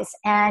specialize,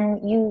 and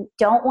you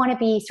don't want to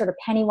be sort of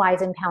penny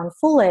wise and pound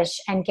foolish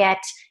and get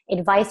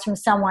advice from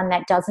someone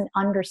that doesn't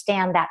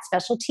understand that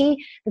specialty,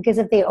 because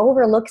if they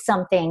overlook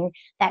something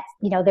that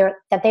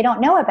that they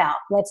don't know about,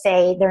 let's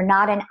say they're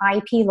not an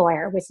IP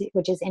lawyer,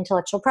 which is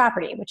intellectual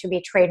property, which would be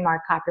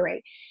trademark,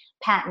 copyright,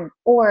 patent,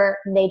 or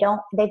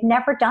they've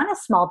never done a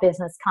small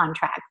business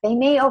contract. They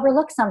may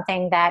overlook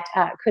something that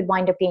could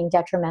wind up being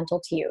detrimental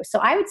to you. So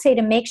I would say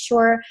to make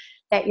sure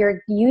that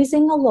you're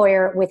using a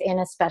lawyer within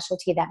a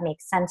specialty that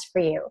makes sense for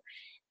you.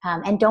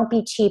 And don't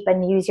be cheap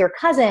and use your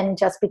cousin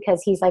just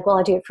because he's like, well,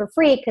 I'll do it for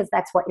free, because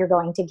that's what you're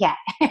going to get.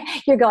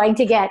 You're going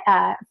to get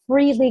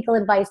free legal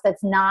advice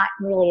that's not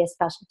really a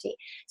specialty.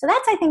 So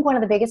that's, I think, one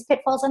of the biggest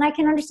pitfalls. And I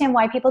can understand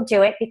why people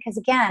do it because,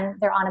 again,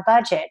 they're on a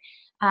budget.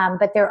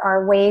 But there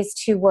are ways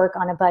to work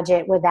on a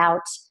budget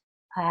without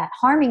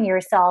harming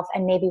yourself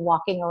and maybe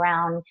walking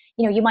around.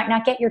 You might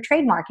not get your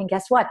trademark, and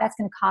guess what? That's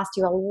going to cost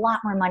you a lot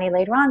more money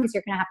later on because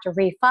you're going to have to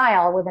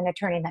refile with an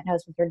attorney that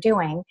knows what they're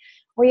doing,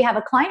 or you have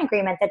a client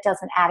agreement that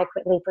doesn't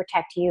adequately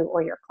protect you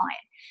or your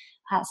client.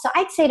 So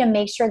I'd say to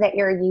make sure that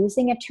you're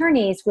using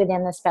attorneys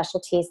within the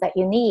specialties that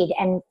you need.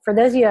 And for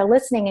those of you who are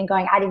listening and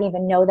going, I didn't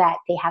even know that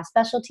they have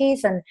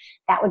specialties, and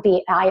that would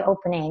be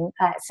eye-opening.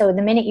 So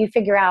the minute you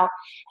figure out,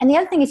 and the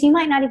other thing is you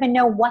might not even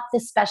know what the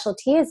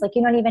specialty is. Like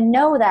you don't even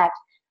know that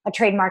a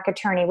trademark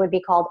attorney would be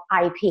called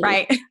IP.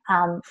 Right.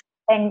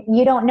 And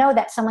you don't know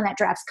that someone that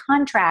drafts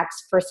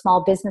contracts for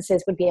small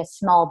businesses would be a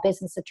small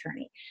business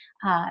attorney.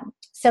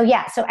 So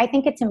I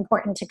think it's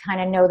important to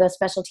kind of know those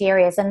specialty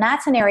areas. And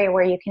that's an area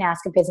where you can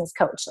ask a business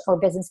coach or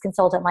business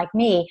consultant like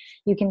me.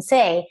 You can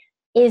say,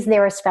 is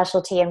there a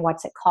specialty and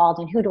what's it called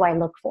and who do I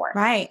look for?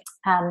 Right.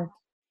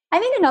 I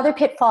think another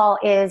pitfall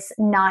is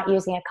not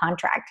using a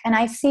contract. And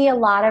I see a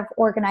lot of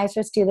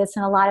organizers do this,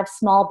 and a lot of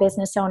small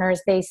business owners,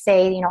 they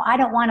say, I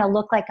don't want to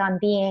look like I'm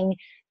being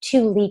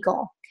too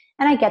legal.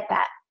 And I get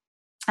that.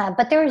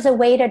 But there is a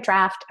way to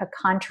draft a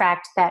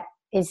contract that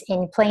is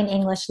in plain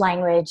English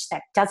language,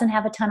 that doesn't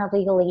have a ton of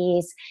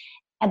legalese,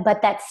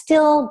 but that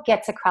still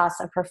gets across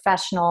a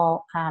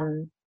professional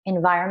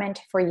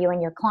environment for you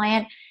and your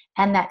client,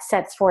 and that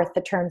sets forth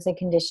the terms and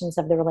conditions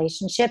of the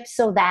relationship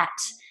so that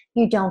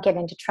you don't get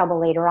into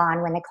trouble later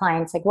on when the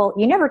client's like, well,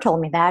 you never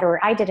told me that,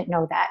 or I didn't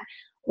know that,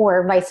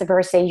 or vice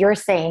versa. You're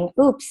saying,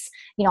 oops,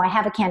 I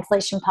have a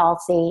cancellation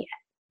policy.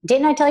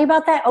 Didn't I tell you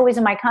about that? Oh, it was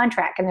in my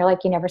contract. And they're like,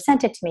 you never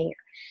sent it to me.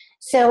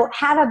 So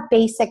have a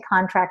basic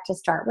contract to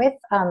start with.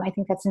 I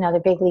think that's another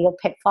big legal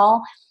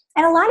pitfall.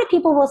 And a lot of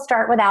people will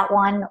start without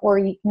one or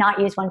not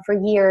use one for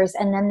years,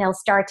 and then they'll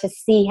start to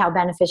see how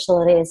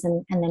beneficial it is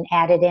and then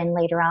add it in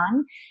later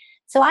on.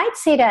 So I'd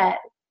say to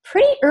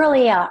pretty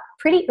early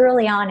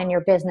on in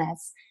your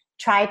business,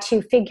 try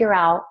to figure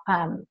out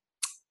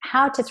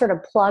how to sort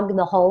of plug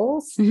the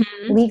holes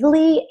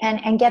legally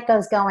and get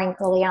those going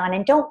early on,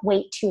 and don't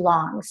wait too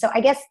long. So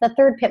I guess the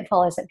third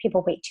pitfall is that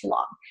people wait too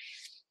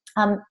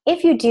long.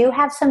 If you do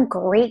have some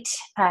great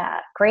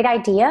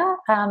idea,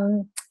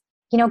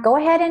 go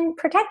ahead and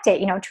protect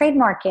it,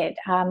 trademark it.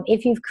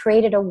 If you've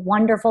created a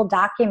wonderful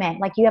document,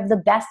 like you have the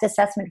best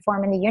assessment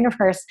form in the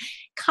universe,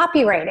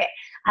 copyright it.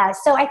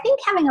 So I think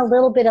having a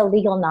little bit of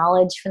legal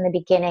knowledge from the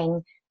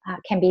beginning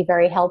can be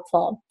very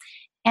helpful.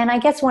 And I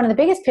guess one of the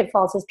biggest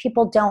pitfalls is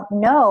people don't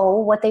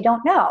know what they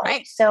don't know.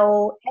 Right.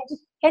 So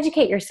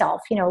educate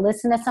yourself,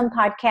 listen to some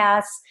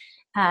podcasts,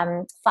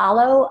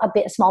 follow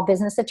a small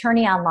business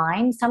attorney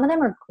online. Some of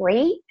them are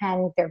great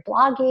and they're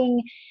blogging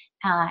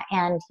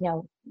and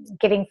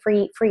giving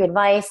free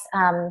advice.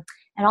 And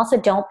also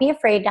don't be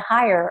afraid to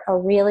hire a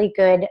really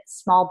good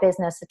small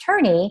business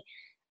attorney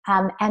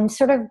and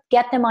sort of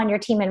get them on your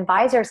team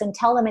advisors and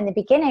tell them in the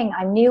beginning,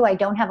 I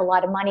don't have a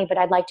lot of money, but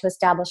I'd like to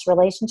establish a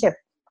relationship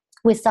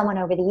with someone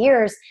over the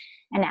years.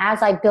 And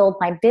as I build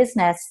my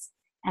business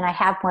and I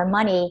have more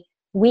money,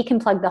 we can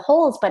plug the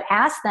holes, but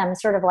ask them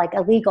sort of like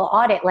a legal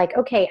audit, like,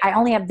 okay, I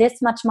only have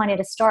this much money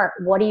to start.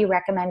 What do you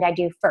recommend I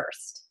do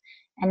first?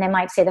 And they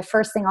might say, the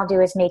first thing I'll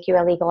do is make you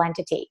a legal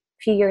entity.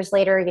 A few years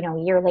later,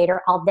 a year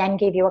later, I'll then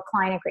give you a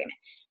client agreement.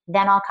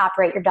 Then I'll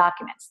copyright your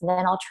documents.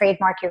 Then I'll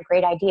trademark your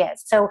great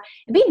ideas. So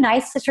it'd be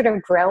nice to sort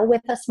of grow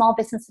with a small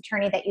business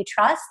attorney that you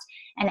trust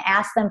and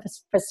ask them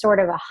for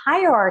sort of a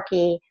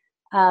hierarchy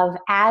of,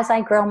 as I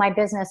grow my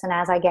business and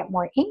as I get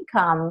more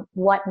income,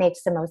 what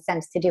makes the most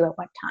sense to do at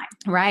what time.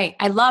 Right.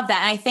 I love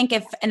that. And I think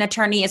if an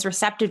attorney is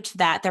receptive to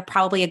that, they're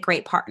probably a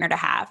great partner to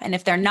have. And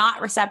if they're not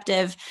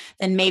receptive,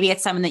 then maybe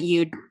it's something that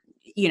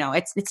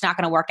it's not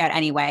going to work out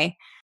anyway.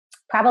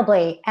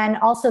 Probably. And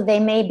also they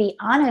may be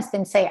honest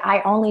and say,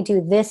 I only do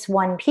this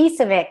one piece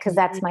of it because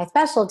that's my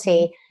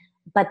specialty.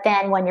 But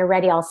then when you're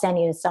ready, I'll send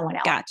you to someone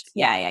else. Gotcha.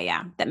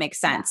 Yeah. That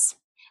makes sense.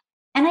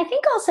 And I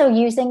think also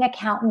using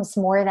accountants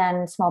more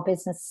than small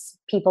business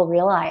people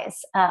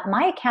realize.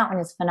 My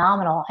accountant is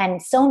phenomenal.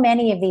 And so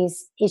many of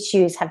these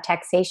issues have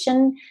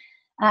taxation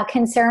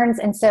concerns.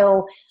 And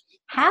so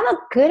have a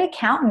good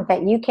accountant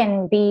that you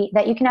can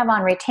have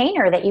on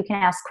retainer, that you can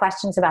ask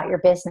questions about your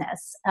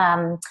business.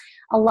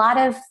 A lot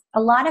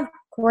of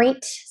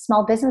great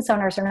small business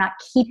owners are not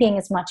keeping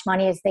as much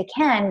money as they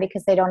can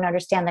because they don't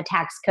understand the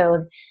tax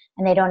code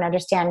and they don't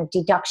understand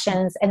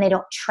deductions and they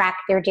don't track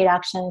their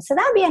deductions. So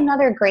that would be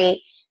another great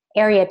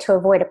area to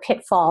avoid a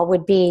pitfall,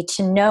 would be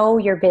to know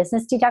your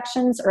business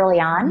deductions early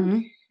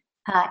on.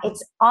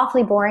 It's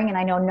awfully boring, and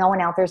I know no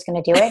one out there is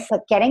going to do it,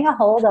 but getting a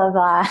hold of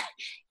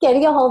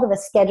a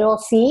Schedule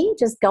C,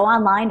 just go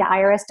online to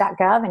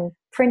irs.gov and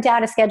print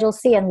out a Schedule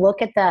C and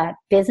look at the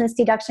business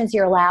deductions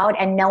you're allowed,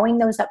 and knowing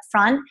those up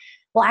front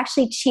will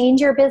actually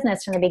change your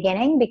business from the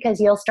beginning, because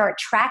you'll start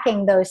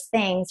tracking those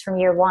things from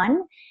year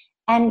one.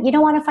 And you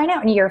don't want to find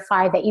out in year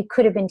 5 that you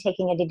could have been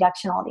taking a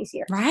deduction all these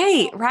years.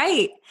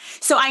 Right.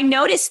 So I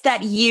noticed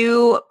that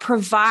you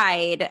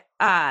provide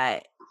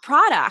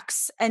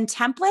products and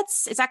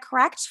templates. Is that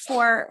correct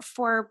for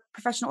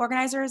professional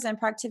organizers and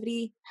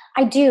productivity?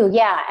 I do,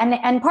 yeah.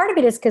 And part of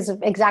it is because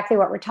of exactly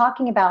what we're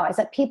talking about, is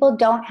that people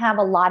don't have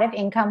a lot of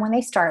income when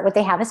they start. What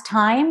they have is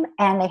time,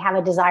 and they have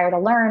a desire to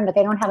learn, but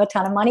they don't have a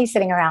ton of money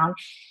sitting around.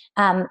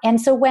 And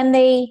so when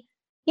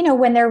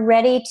they're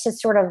ready to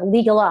sort of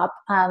legal up,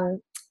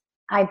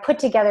 I put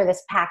together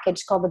this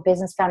package called the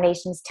Business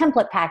Foundations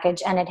Template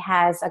Package, and it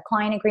has a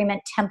client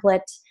agreement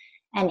template,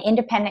 an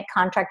independent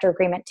contractor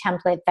agreement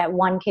template that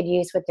one could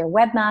use with their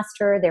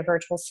webmaster, their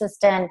virtual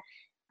assistant,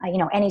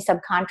 any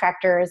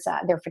subcontractors,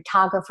 their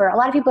photographer. A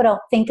lot of people don't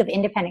think of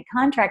independent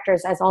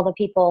contractors as all the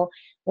people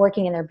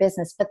working in their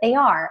business, but they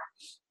are.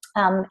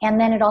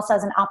 And then it also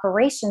has an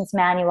operations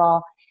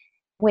manual,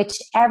 which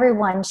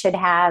everyone should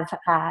have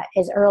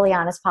as early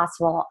on as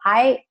possible.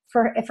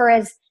 For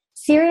as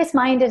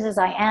serious-minded as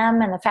I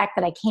am, and the fact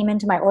that I came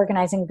into my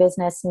organizing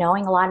business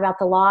knowing a lot about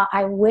the law,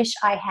 I wish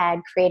I had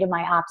created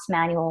my ops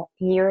manual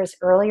years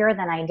earlier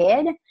than I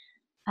did.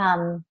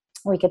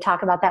 We could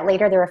talk about that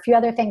later. There are a few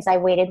other things I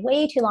waited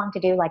way too long to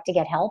do, like to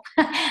get help.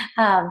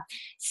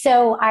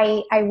 So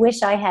I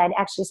wish I had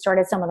actually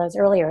started some of those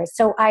earlier.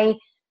 So I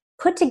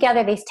put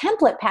together these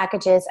template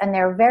packages, and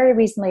they're very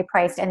reasonably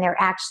priced, and they're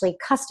actually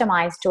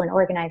customized to an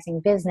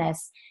organizing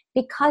business,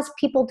 because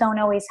people don't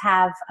always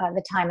have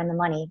the time and the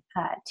money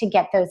to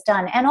get those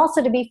done. And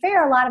also, to be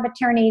fair, a lot of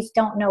attorneys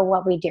don't know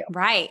what we do.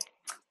 Right.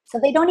 So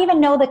they don't even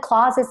know the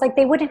clauses. Like,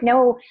 they wouldn't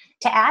know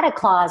to add a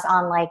clause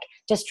on like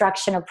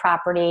destruction of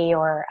property,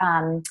 or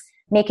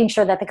making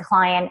sure that the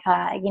client,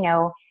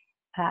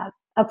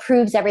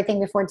 approves everything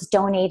before it's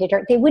donated,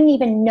 or they wouldn't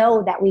even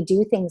know that we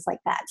do things like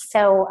that.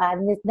 So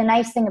the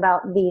nice thing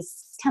about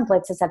these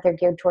templates is that they're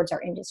geared towards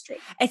our industry.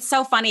 It's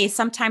so funny.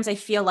 Sometimes I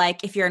feel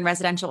like if you're in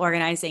residential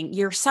organizing,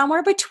 you're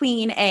somewhere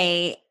between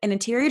an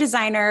interior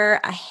designer,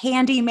 a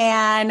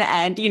handyman,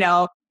 and,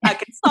 a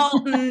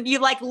consultant. You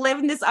like live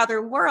in this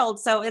other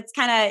world. So it's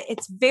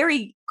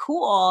very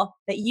cool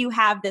that you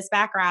have this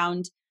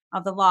background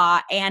of the law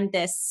and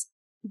this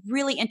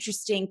really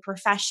interesting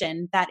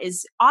profession that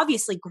is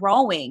obviously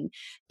growing,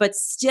 but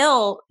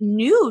still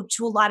new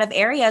to a lot of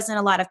areas and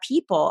a lot of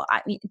people.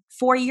 I mean,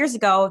 4 years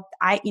ago,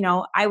 I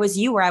was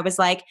where I was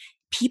like,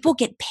 people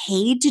get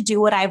paid to do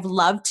what I've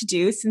loved to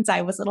do since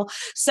I was little.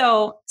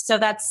 So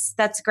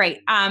that's great.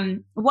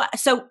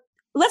 So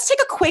let's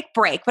take a quick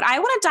break, but I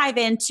want to dive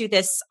into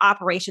this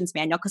operations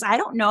manual because I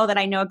don't know that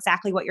I know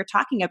exactly what you're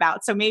talking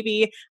about. So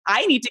maybe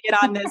I need to get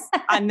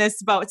on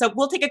this boat. So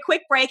we'll take a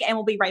quick break and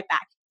we'll be right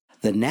back.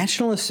 The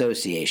National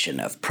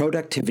Association of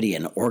Productivity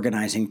and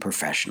Organizing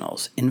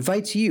Professionals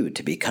invites you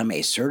to become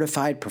a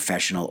certified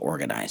professional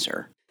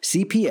organizer.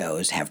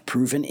 CPOs have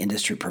proven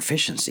industry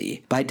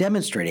proficiency by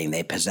demonstrating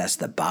they possess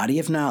the body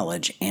of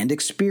knowledge and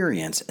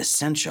experience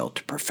essential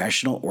to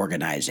professional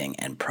organizing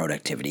and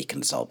productivity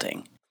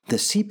consulting. The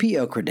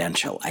CPO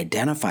credential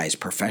identifies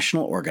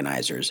professional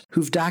organizers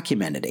who've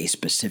documented a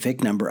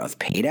specific number of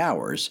paid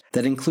hours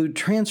that include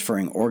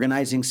transferring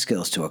organizing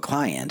skills to a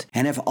client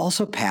and have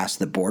also passed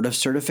the Board of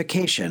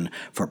Certification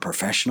for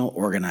Professional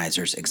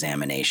Organizers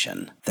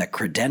examination. The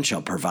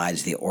credential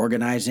provides the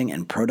organizing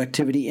and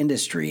productivity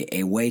industry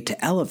a way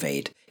to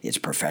elevate its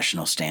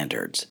professional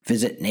standards.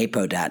 Visit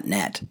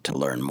napo.net to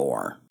learn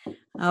more.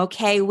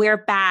 Okay, we're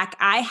back.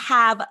 I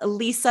have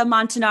Lisa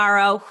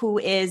Montanaro, who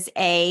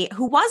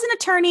was an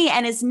attorney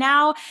and is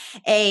now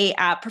a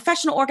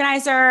professional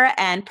organizer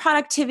and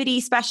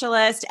productivity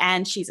specialist,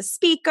 and she's a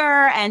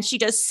speaker, and she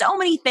does so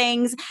many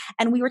things.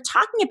 And we were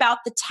talking about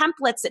the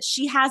templates that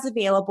she has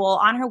available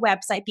on her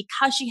website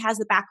because she has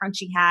the background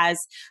she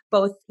has.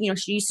 Both,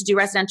 she used to do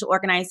residential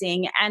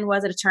organizing and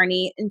was an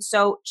attorney, and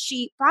so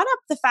she brought up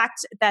the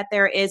fact that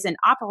there is an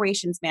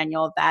operations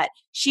manual that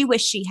she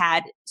wished she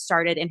had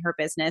started in her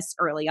business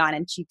early on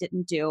and she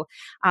didn't do.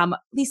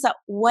 Lisa,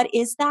 what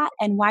is that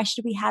and why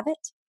should we have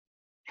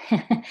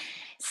it?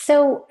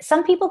 So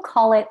some people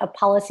call it a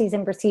policies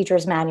and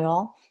procedures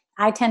manual.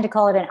 I tend to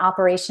call it an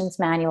operations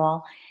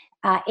manual.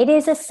 It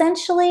is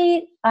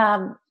essentially,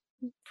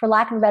 for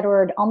lack of a better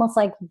word, almost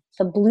like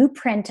the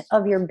blueprint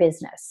of your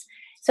business.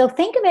 So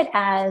think of it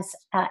as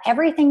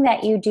everything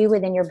that you do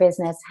within your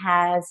business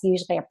has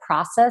usually a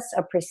process,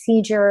 a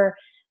procedure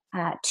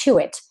to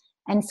it.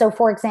 And so,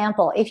 for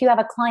example, if you have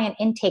a client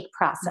intake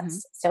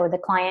process, so the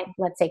client,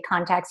 let's say,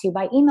 contacts you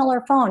by email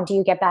or phone, do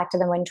you get back to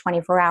them in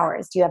 24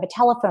 hours? Do you have a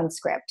telephone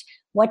script?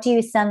 What do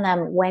you send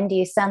them? When do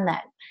you send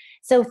them?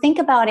 So think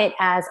about it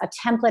as a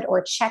template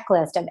or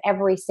checklist of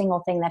every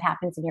single thing that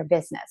happens in your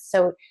business.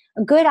 So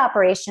a good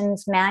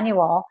operations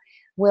manual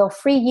will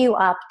free you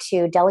up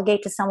to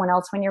delegate to someone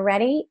else when you're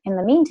ready. In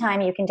the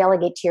meantime, you can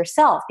delegate to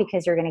yourself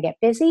because you're going to get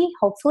busy.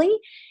 Hopefully,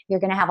 you're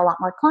going to have a lot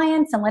more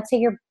clients. And let's say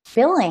you're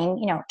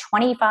billing,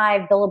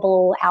 25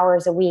 billable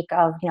hours a week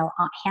of,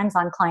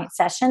 hands-on client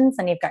sessions,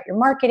 and you've got your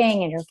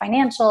marketing and your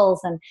financials,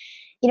 and,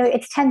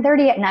 it's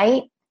 10:30 at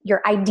night.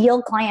 Your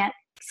ideal client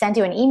sends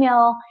you an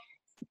email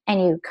and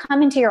you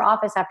come into your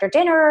office after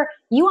dinner,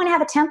 you want to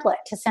have a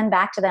template to send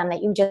back to them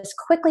that you just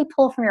quickly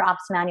pull from your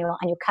ops manual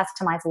and you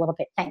customize a little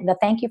bit. The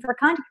thank you for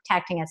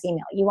contacting us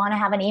email. You want to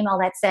have an email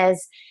that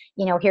says,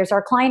 here's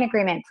our client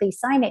agreement, please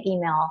sign it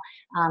email.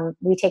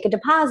 We take a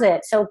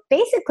deposit. So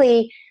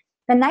basically,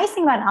 the nice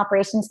thing about an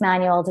operations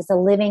manual is it's a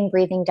living,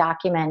 breathing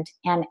document.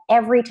 And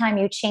every time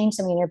you change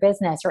something in your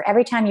business or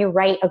every time you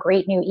write a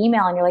great new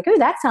email and you're like, oh,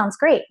 that sounds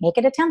great, make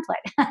it a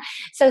template.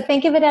 So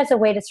think of it as a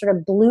way to sort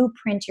of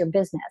blueprint your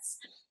business.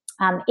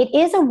 It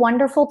is a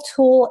wonderful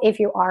tool if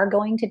you are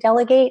going to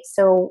delegate.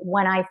 So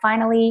when I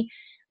finally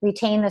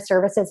retained the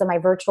services of my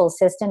virtual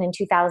assistant in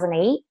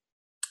 2008,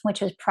 which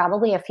was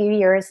probably a few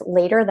years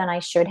later than I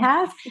should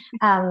have,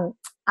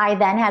 I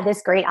then had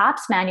this great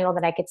ops manual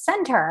that I could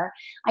send her.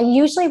 I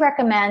usually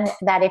recommend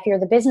that if you're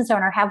the business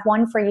owner, have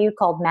one for you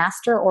called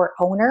Master or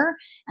Owner,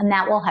 and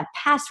that will have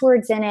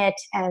passwords in it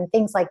and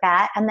things like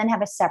that, and then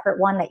have a separate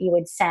one that you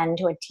would send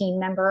to a team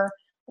member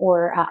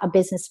or a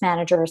business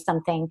manager or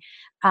something.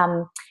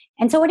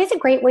 And so it is a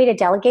great way to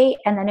delegate.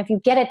 And then if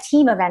you get a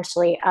team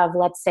eventually of,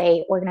 let's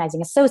say,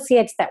 organizing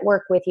associates that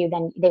work with you,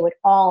 then they would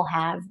all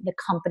have the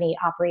company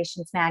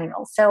operations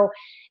manual. So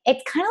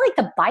it's kind of like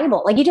the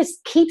Bible. Like you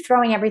just keep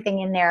throwing everything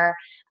in there.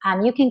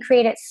 You can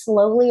create it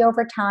slowly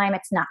over time.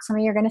 It's not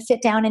something you're going to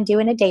sit down and do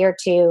in a day or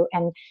two.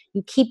 And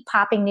you keep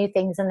popping new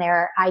things in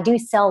there. I do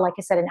sell, like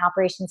I said, an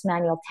operations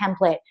manual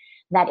template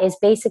that is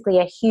basically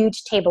a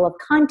huge table of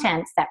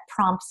contents that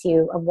prompts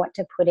you of what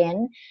to put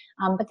in.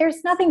 But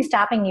there's nothing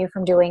stopping you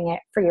from doing it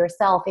for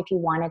yourself if you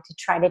wanted to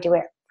try to do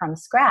it from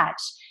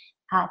scratch.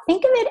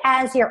 think of it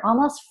as you're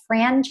almost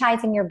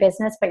franchising your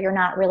business, but you're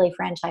not really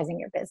franchising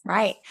your business.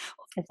 Right.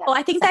 Well,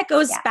 I think that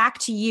goes back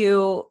to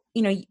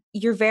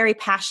you're very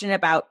passionate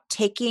about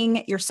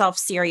taking yourself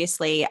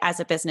seriously as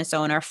a business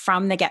owner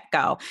from the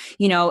get-go,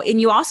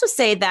 and you also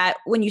say that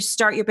when you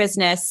start your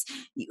business,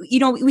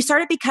 we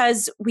start it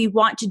because we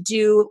want to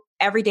do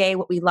every day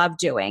what we love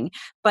doing,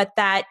 but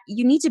that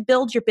you need to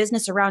build your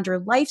business around your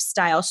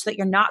lifestyle so that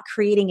you're not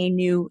creating a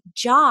new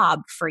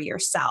job for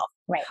yourself.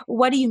 Right.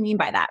 What do you mean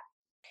by that?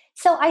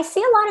 So I see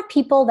a lot of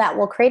people that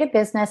will create a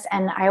business,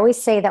 and I always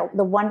say that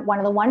one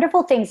of the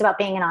wonderful things about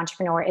being an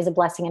entrepreneur is a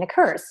blessing and a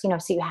curse. So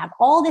you have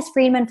all this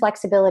freedom and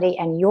flexibility,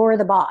 and you're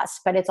the boss,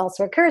 but it's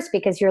also a curse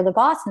because you're the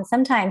boss, and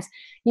sometimes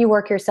you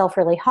work yourself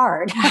really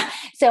hard.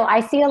 So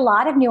I see a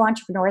lot of new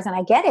entrepreneurs, and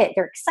I get it;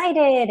 they're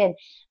excited,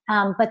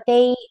 and but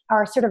they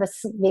are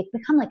they've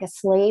become like a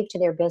slave to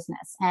their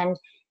business. And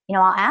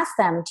I'll ask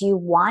them, do you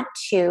want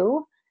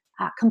to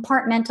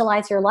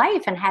compartmentalize your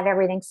life and have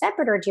everything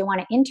separate, or do you want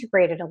to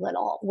integrate it a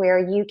little where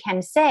you can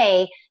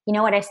say, you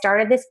know what, I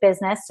started this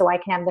business so I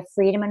can have the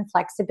freedom and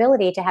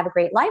flexibility to have a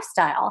great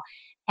lifestyle?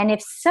 And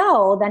if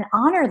so, then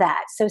honor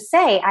that. So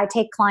say I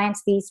take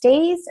clients these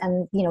days,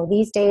 and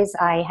these days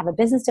I have a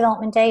business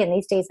development day, and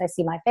these days I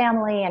see my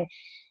family, and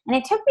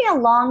it took me a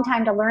long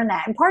time to learn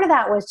that. And part of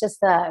that was just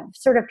the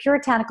sort of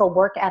puritanical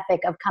work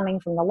ethic of coming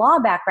from the law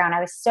background.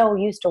 I was so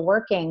used to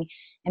working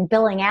and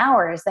billing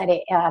hours that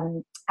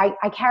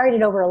I carried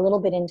it over a little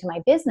bit into my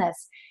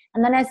business.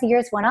 And then as the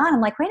years went on, I'm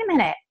like, wait a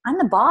minute, I'm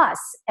the boss.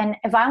 And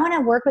if I want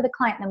to work with a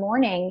client in the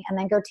morning and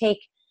then go take,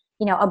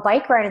 a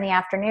bike ride in the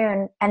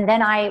afternoon, and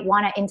then I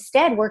want to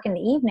instead work in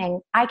the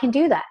evening, I can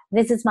do that.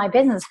 This is my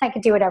business. I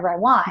can do whatever I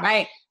want.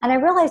 Right. And I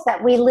realized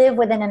that we live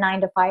within a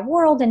 9-to-5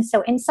 world. And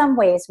so in some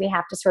ways we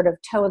have to sort of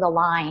toe the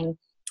line.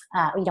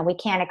 We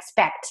can't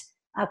expect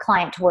a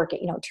client to work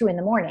at, 2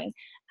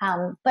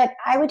 a.m. But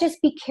I would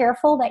just be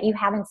careful that you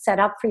haven't set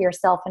up for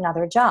yourself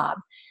another job.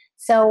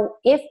 So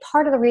if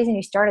part of the reason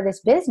you started this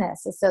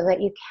business is so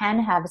that you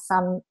can have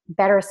some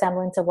better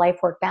semblance of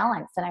life-work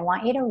balance, then I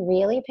want you to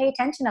really pay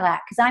attention to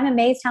that, because I'm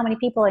amazed how many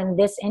people in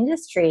this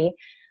industry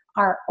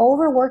are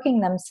overworking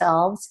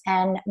themselves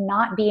and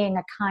not being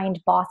a kind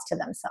boss to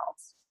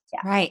themselves. Yeah.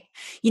 Right.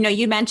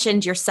 You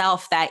mentioned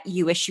yourself that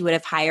you wish you would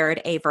have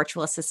hired a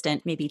virtual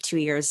assistant maybe 2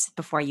 years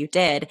before you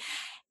did.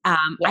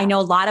 I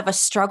know a lot of us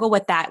struggle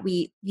with that.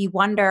 We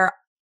wonder,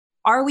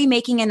 are we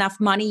making enough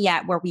money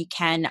yet where we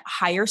can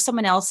hire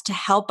someone else to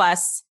help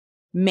us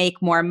make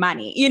more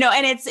money?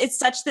 And it's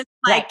such this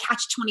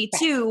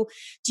catch-22. Right.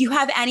 Do you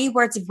have any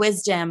words of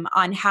wisdom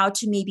on how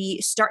to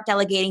maybe start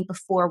delegating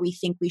before we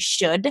think we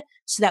should,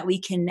 so that we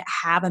can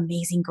have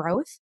amazing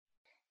growth?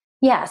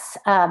 Yes.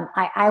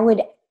 I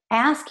would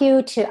ask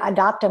you to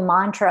adopt a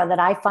mantra that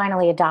I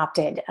finally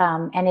adopted,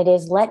 and it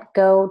is let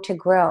go to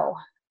grow.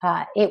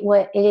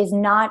 It is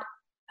not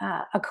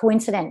a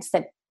coincidence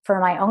that for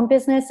my own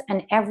business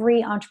and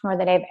every entrepreneur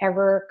that I've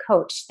ever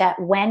coached,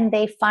 that when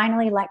they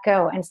finally let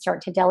go and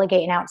start to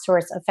delegate and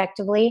outsource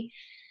effectively,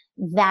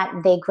 that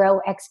they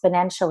grow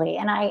exponentially.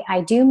 And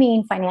I do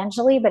mean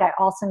financially, but I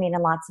also mean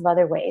in lots of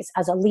other ways,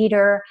 as a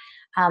leader,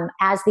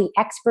 as the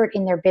expert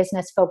in their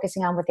business,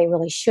 focusing on what they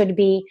really should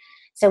be.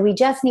 So we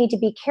just need to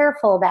be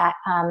careful that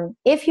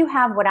if you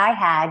have what I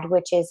had,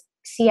 which is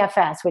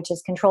CFS, which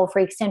is control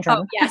freak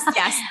syndrome. Oh,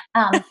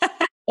 yes.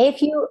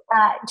 If you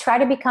try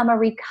to become a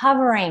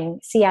recovering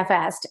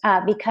CFS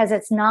because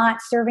it's not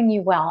serving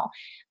you well,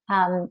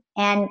 and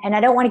I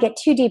don't want to get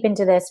too deep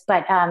into this,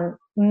 but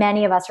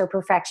many of us are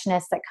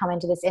perfectionists that come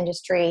into this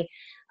industry,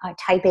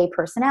 type A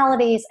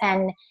personalities,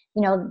 and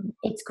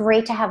it's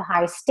great to have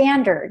high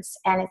standards,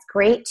 and it's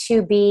great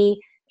to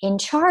be in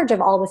charge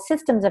of all the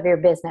systems of your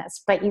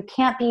business, but you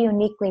can't be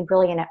uniquely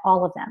brilliant at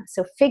all of them.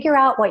 So figure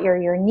out what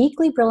you're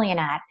uniquely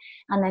brilliant at,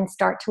 and then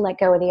start to let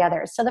go of the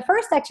others. So the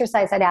first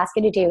exercise I'd ask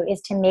you to do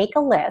is to make a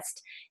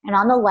list, and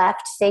on the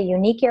left, say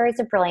unique areas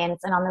of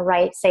brilliance, and on the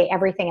right, say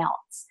everything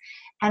else.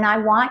 And I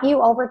want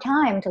you over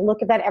time to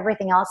look at that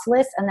everything else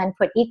list and then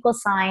put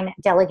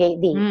 =,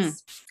 delegate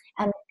these.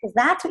 And because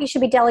that's what you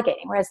should be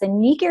delegating, whereas the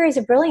unique areas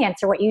of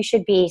brilliance are what you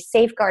should be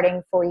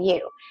safeguarding for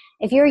you.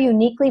 If you're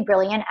uniquely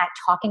brilliant at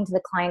talking to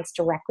the clients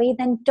directly,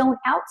 then don't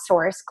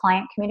outsource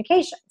client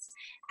communications.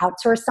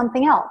 Outsource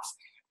something else.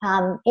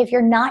 If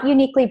you're not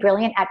uniquely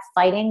brilliant at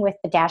fighting with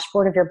the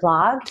dashboard of your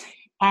blog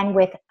and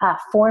with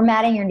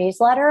formatting your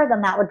newsletter,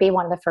 then that would be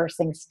one of the first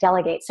things to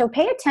delegate. So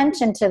pay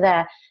attention to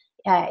the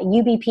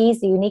UBPs,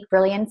 the unique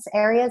brilliance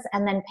areas,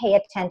 and then pay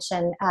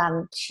attention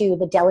to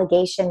the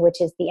delegation, which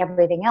is the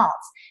everything else.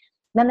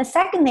 Then the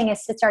second thing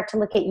is to start to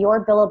look at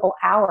your billable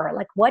hour.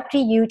 Like, what do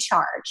you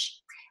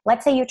charge?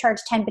 Let's say you charge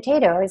 10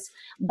 potatoes,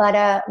 but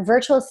a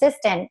virtual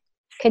assistant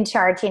can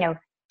charge,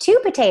 2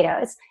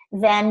 potatoes.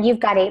 Then you've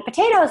got 8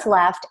 potatoes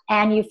left,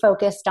 and you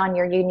focused on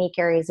your unique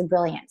areas of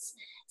brilliance.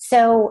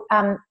 So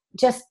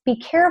just be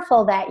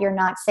careful that you're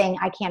not saying,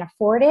 I can't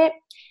afford it,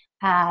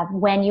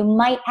 when you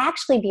might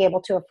actually be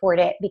able to afford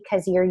it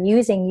because you're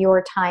using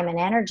your time and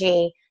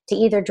energy to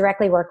either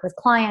directly work with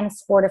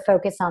clients or to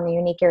focus on the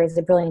unique areas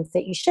of brilliance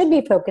that you should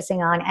be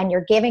focusing on, and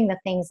you're giving the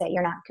things that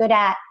you're not good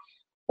at,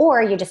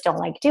 or you just don't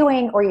like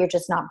doing, or you're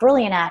just not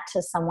brilliant at,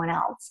 to someone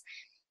else.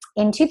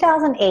 In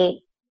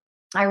 2008,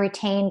 I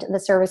retained the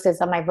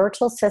services of my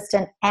virtual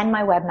assistant and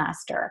my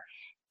webmaster.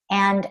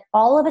 And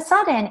all of a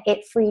sudden,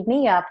 it freed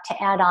me up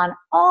to add on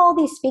all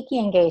these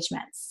speaking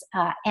engagements.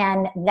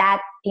 And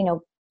that,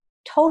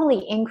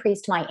 totally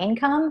increased my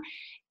income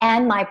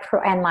and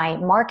my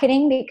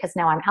marketing, because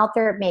now I'm out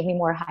there. It made me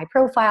more high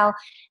profile.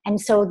 And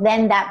so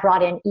then that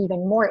brought in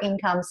even more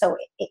income. So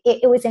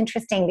it was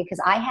interesting because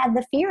I had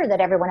the fear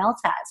that everyone else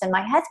has. And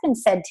my husband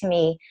said to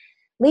me,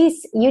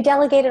 Lise, you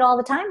delegated all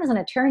the time as an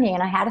attorney.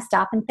 And I had to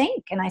stop and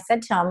think. And I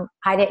said to him,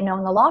 I didn't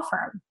own the law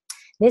firm.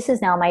 This is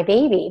now my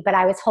baby, but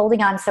I was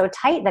holding on so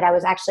tight that I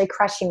was actually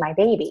crushing my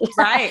baby.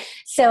 Right.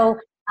 So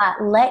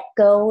let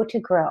go to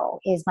grow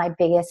is my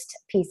biggest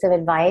piece of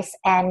advice,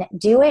 and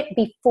do it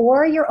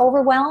before you're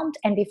overwhelmed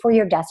and before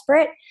you're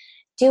desperate.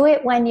 Do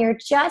it when you're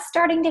just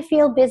starting to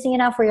feel busy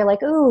enough where you're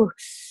like, ooh,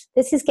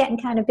 this is getting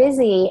kind of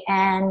busy,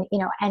 and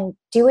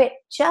do it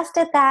just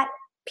at that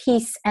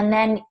piece.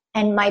 And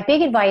my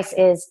big advice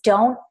is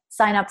don't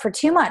sign up for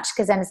too much,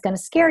 because then it's going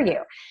to scare you.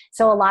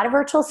 So a lot of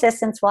virtual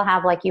assistants will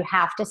have you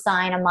have to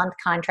sign a month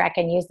contract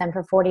and use them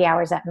for 40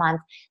 hours that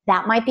month.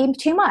 That might be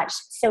too much.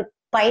 So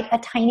bite a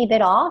tiny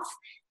bit off,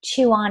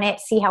 chew on it,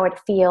 see how it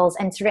feels,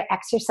 and sort of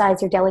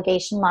exercise your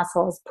delegation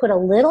muscles. Put a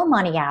little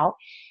money out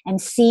and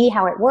see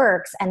how it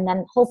works. And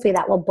then hopefully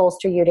that will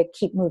bolster you to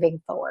keep moving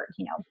forward.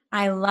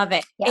 I love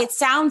it. Yeah. It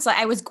sounds like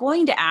I was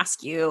going to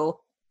ask you,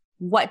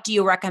 what do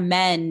you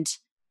recommend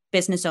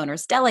business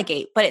owners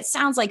delegate? But it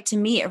sounds like to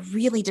me, it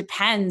really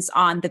depends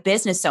on the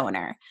business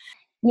owner.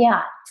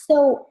 Yeah.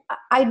 So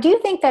I do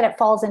think that it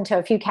falls into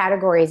a few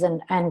categories,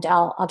 and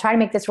I'll try to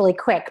make this really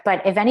quick.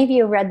 But if any of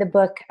you read the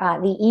book,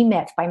 The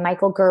E-Myth by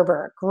Michael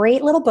Gerber,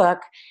 great little book.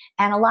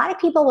 And a lot of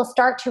people will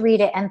start to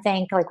read it and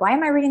think why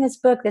am I reading this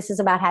book? This is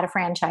about how to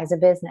franchise a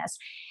business.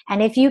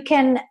 And if you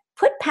can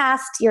put that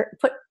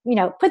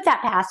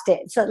past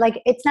it. So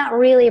it's not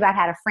really about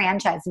how to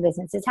franchise a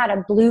business. It's how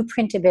to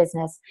blueprint a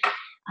business.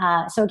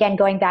 So again,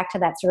 going back to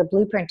that sort of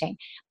blueprinting.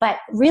 But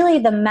really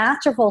the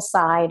masterful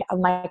side of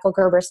Michael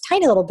Gerber's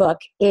tiny little book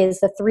is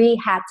the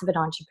 3 hats of an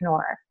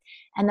entrepreneur.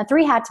 And the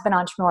 3 hats of an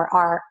entrepreneur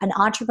are an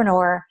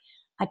entrepreneur,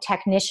 a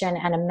technician,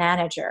 and a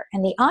manager.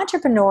 And the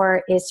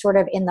entrepreneur is sort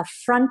of in the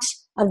front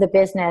of the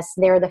business.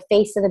 They're the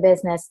face of the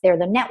business. They're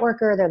the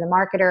networker. They're the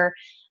marketer.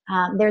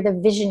 They're the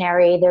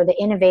visionary. They're the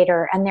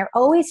innovator. And they're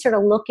always sort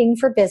of looking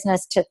for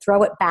business to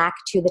throw it back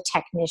to the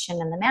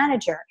technician and the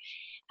manager.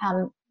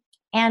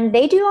 And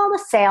they do all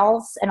the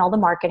sales and all the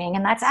marketing.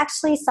 And that's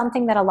actually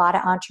something that a lot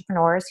of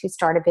entrepreneurs who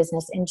start a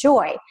business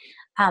enjoy.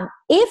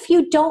 If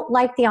you don't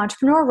like the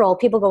entrepreneur role,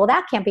 people go, well,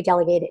 that can't be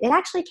delegated. It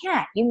actually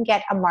can't. You can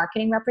get a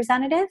marketing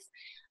representative.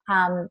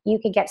 You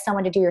could get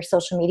someone to do your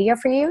social media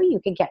for you.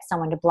 You could get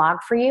someone to blog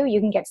for you. You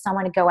can get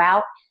someone to go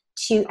out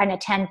to and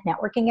attend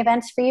networking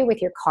events for you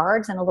with your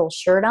cards and a little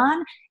shirt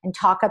on and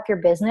talk up your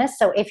business.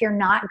 So if you're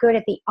not good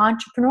at the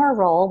entrepreneur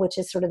role, which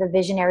is sort of the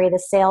visionary, the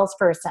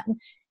salesperson,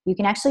 you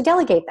can actually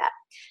delegate that.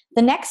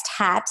 The next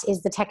hat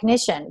is the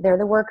technician. They're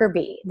the worker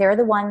bee. They're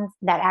the ones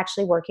that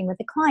actually working with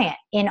the client.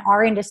 In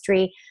our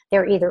industry,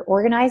 they're either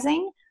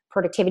organizing,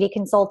 productivity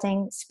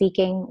consulting,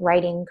 speaking,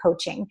 writing,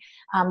 coaching,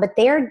 but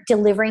they're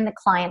delivering the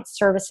client's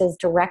services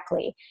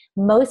directly.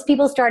 Most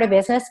people start a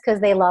business because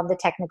they love the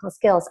technical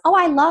skills. Oh,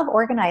 I love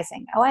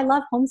organizing. Oh, I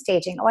love home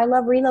staging. Oh, I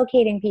love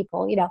relocating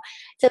people,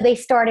 So they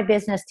start a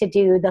business to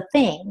do the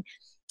thing.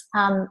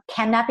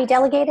 Can that be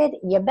delegated?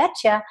 You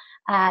betcha.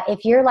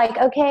 If you're like,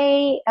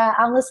 okay,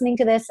 I'm listening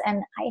to this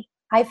and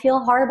I feel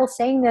horrible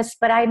saying this,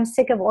 but I'm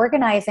sick of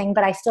organizing,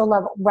 but I still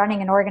love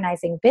running and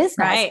organizing business.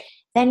 Right.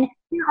 Then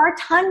there are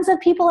tons of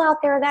people out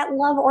there that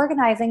love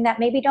organizing that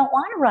maybe don't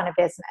want to run a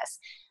business.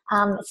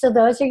 So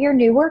those are your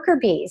new worker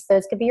bees.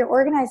 Those could be your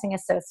organizing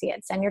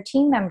associates and your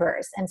team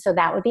members. And so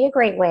that would be a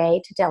great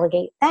way to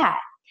delegate that.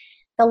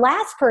 The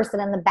last person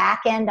in the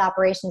back end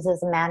operations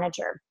is a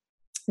manager.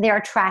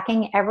 They're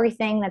tracking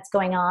everything that's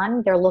going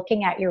on. They're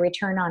looking at your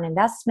return on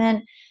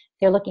investment.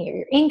 They're looking at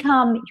your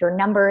income, your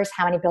numbers,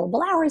 how many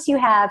billable hours you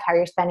have, how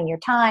you're spending your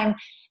time.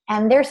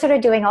 And they're sort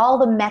of doing all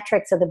the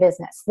metrics of the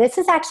business. This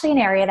is actually an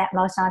area that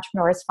most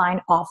entrepreneurs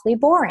find awfully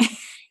boring.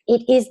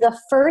 It is the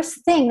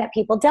first thing that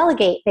people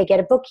delegate. They get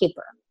a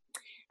bookkeeper.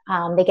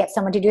 They get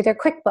someone to do their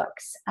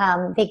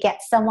QuickBooks. They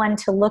get someone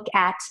to look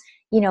at,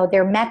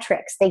 their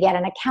metrics. They get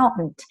an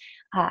accountant.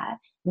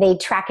 They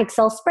track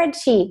Excel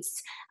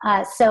spreadsheets.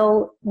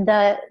 So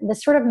the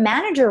sort of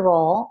manager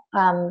role,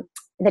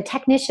 the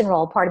technician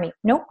role, pardon me.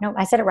 Nope,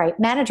 I said it right.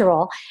 Manager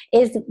role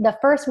is the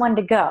first one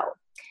to go.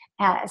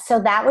 So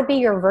that would be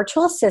your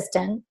virtual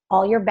assistant,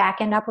 all your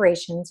back-end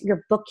operations,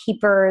 your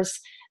bookkeepers,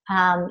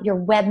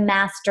 your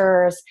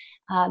webmasters,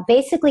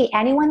 basically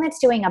anyone that's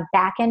doing a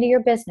back end of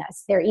your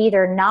business. They're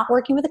either not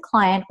working with a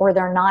client or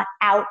they're not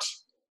out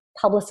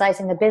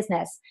publicizing the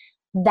business.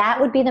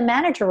 That would be the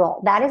manager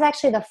role. That is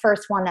actually the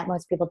first one that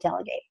most people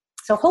delegate.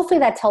 So hopefully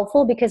that's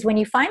helpful, because when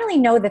you finally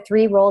know the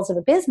 3 roles of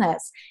a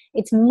business,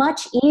 it's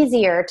much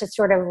easier to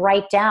sort of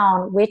write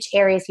down which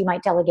areas you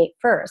might delegate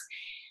first.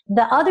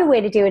 The other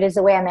way to do it is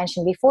the way I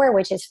mentioned before,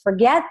 which is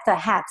forget the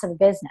hats of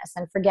business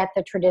and forget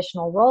the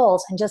traditional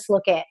roles and just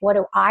look at, what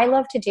do I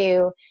love to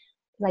do?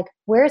 Like,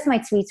 where's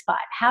my sweet spot?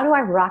 How do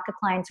I rock a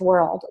client's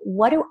world?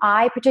 What do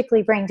I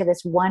particularly bring to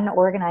this one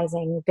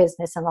organizing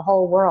business in the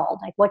whole world?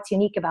 Like, what's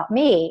unique about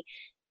me?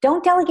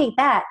 Don't delegate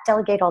that.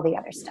 Delegate all the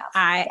other stuff.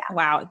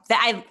 Wow.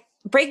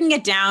 Breaking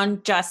it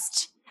down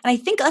and I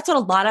think that's what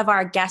a lot of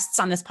our guests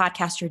on this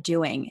podcast are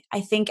doing.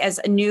 I think as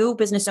a new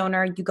business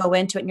owner, you go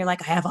into it and you're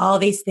like, I have all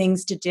these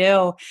things to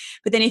do.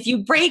 But then if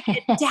you break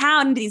it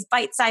down into these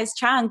bite-sized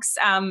chunks,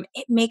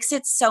 it makes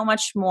it so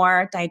much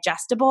more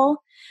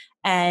digestible.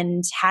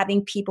 And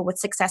having people with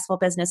successful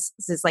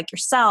businesses like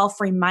yourself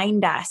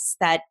remind us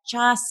that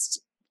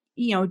just,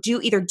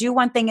 do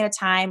one thing at a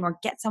time or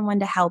get someone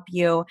to help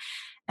you.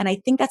 And I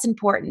think that's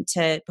important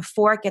to,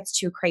 before it gets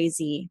too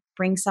crazy,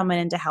 bring someone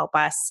in to help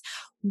us.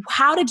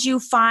 How did you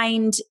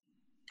find,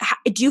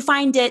 do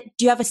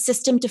you have a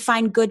system to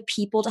find good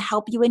people to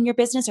help you in your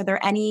business? Are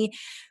there any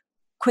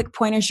quick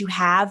pointers you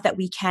have that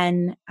we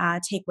can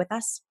take with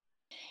us?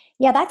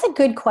 Yeah, that's a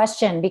good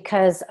question,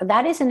 because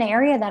that is an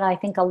area that I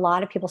think a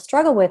lot of people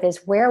struggle with,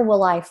 is where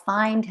will I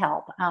find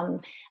help?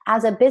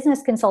 As a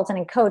business consultant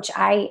and coach,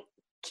 I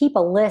keep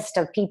a list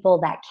of people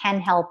that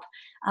can help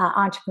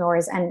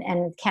entrepreneurs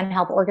and can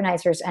help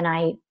organizers, and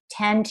I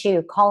tend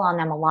to call on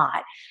them a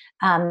lot.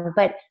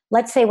 But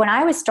let's say when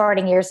I was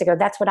starting years ago,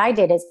 that's what I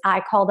did, is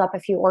I called up a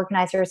few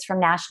organizers from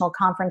national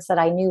conference that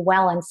I knew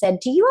well and said,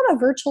 do you have a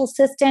virtual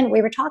assistant?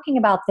 We were talking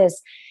about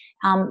this.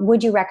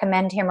 Would you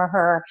recommend him or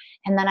her?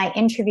 And then I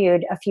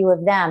interviewed a few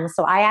of them.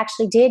 So I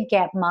actually did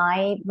get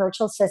my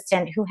virtual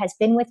assistant, who has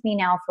been with me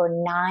now for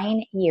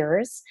 9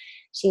 years.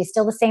 She's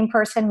still the same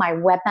person, my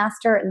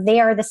webmaster. They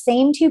are the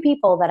same 2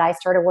 people that I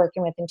started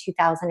working with in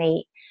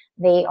 2008.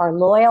 They are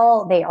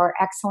loyal. They are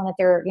excellent at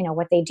their,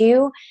 what they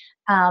do.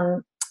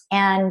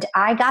 And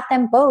I got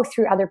them both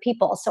through other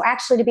people. So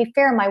actually, to be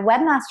fair, my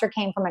webmaster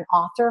came from an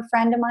author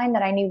friend of mine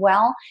that I knew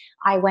well.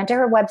 I went to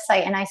her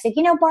website and I said,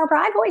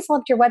 Barbara, I've always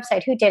loved your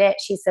website. Who did it?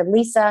 She said,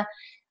 Lisa.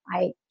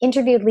 I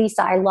interviewed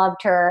Lisa. I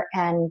loved her.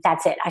 And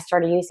that's it. I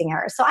started using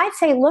her. So I'd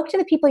say look to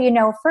the people you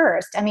know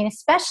first. I mean,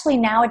 especially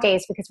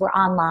nowadays, because we're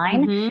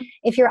online. Mm-hmm.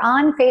 If you're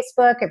on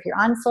Facebook, if you're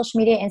on social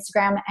media,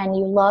 Instagram, and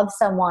you love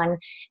someone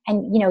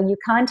and, you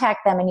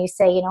contact them and you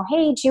say,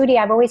 hey, Judy,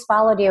 I've always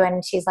followed you.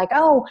 And she's like,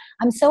 oh,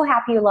 I'm so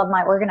happy you love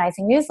my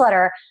organizing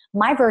newsletter.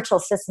 My virtual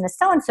assistant is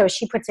so-and-so.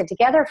 She puts it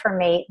together for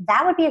me.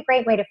 That would be a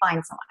great way to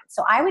find someone.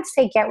 So I would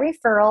say get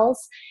referrals,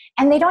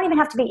 and they don't even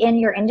have to be in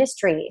your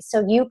industry.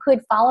 So you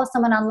could follow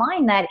someone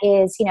online that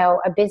is,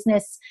 a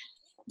business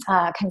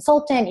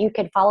consultant. You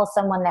could follow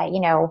someone that,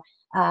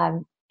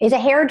 is a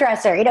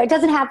hairdresser. It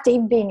doesn't have to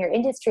even be in your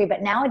industry,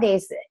 but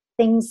nowadays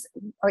things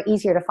are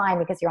easier to find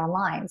because you're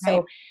online.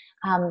 So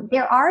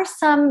there are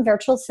some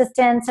virtual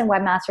assistants and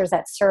webmasters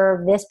that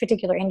serve this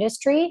particular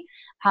industry.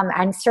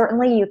 And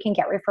certainly you can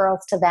get referrals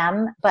to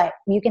them, but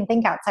you can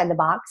think outside the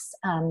box.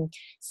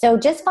 So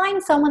just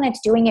find someone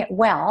that's doing it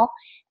well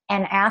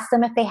and ask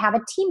them if they have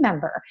a team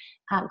member.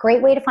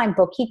 Great way to find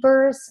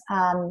bookkeepers.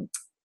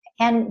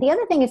 And the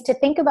other thing is to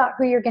think about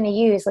who you're going to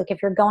use. Like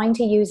if you're going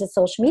to use a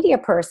social media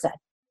person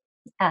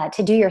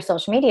to do your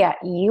social media,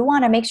 you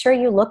want to make sure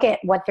you look at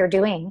what they're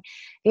doing.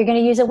 If you're going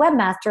to use a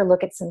webmaster,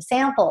 look at some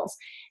samples.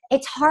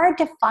 It's hard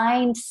to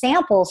find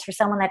samples for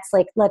someone that's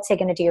like, let's say,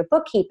 going to do your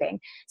bookkeeping.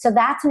 So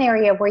that's an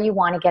area where you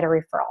want to get a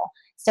referral.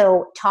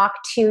 So talk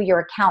to your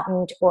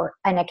accountant or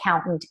an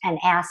accountant and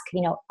ask,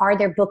 are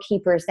there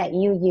bookkeepers that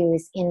you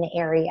use in the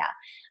area?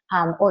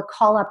 Or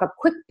call up a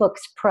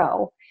QuickBooks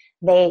Pro.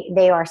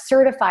 They are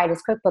certified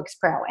as QuickBooks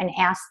Pro, and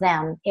ask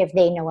them if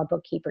they know a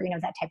bookkeeper,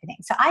 that type of thing.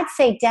 So I'd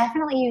say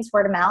definitely use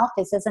word of mouth.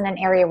 This isn't an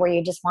area where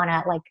you just want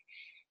to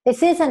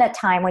this isn't a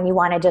time when you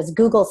want to just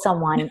Google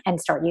someone and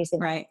start using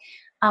them. Right.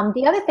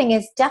 The other thing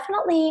is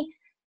definitely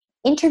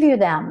interview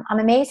them. I'm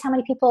amazed how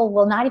many people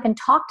will not even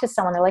talk to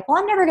someone. They're like, well,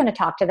 I'm never going to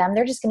talk to them.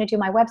 They're just going to do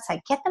my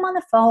website. Get them on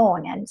the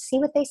phone and see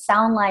what they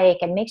sound like,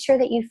 and make sure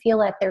that you feel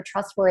that they're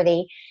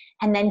trustworthy,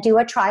 and then do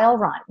a trial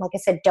run. Like I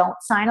said, don't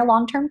sign a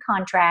long-term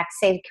contract.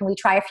 Say, can we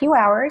try a few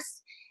hours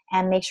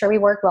and make sure we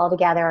work well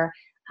together?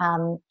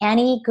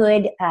 Any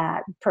good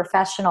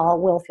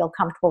professional will feel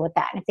comfortable with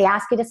that. And if they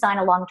ask you to sign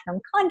a long-term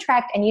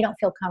contract and you don't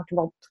feel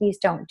comfortable, please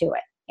don't do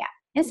it. Yeah.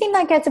 And it seems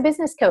like as a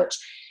business coach,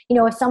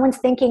 if someone's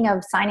thinking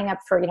of signing up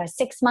for,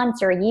 6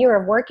 months or a year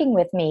of working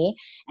with me,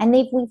 and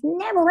we've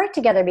never worked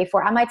together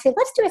before, I might say,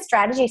 let's do a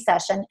strategy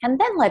session, and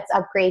then let's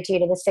upgrade you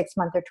to the 6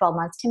 month or 12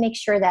 months to make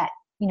sure that,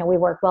 we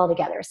work well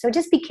together. So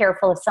just be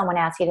careful if someone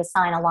asks you to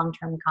sign a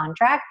long-term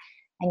contract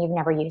and you've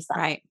never used them.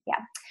 Right. Yeah.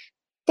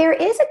 There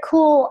is a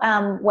cool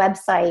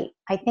website.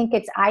 I think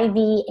it's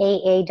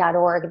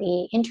IVAA.org,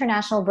 the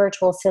International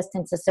Virtual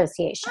Assistants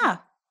Association.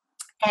 Ah.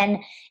 And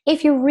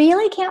if you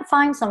really can't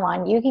find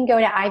someone, you can go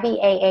to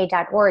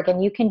IVAA.org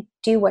and you can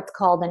do what's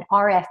called an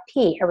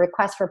RFP, a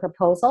request for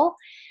proposal.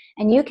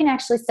 And you can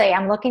actually say,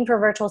 I'm looking for a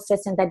virtual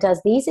assistant that does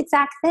these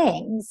exact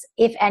things.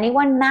 If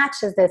anyone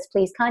matches this,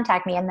 please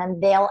contact me. And then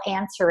they'll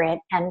answer it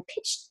and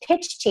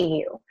pitch to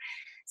you.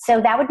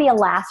 So that would be a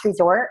last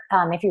resort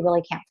if you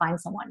really can't find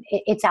someone.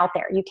 It's out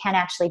there. You can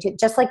actually do,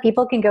 just like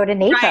people can go to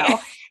NAPO right.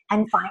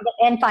 and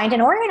find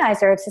an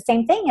organizer. It's the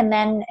same thing. And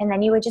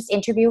then you would just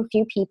interview a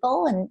few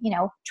people and,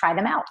 try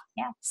them out.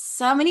 Yeah.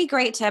 So many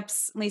great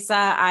tips,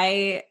 Lisa.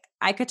 I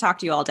could talk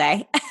to you all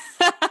day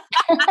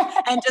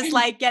and just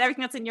like get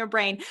everything that's in your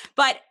brain.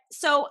 But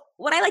so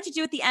what I like to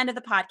do at the end of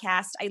the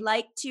podcast, I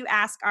like to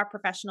ask our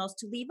professionals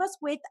to leave us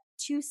with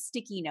 2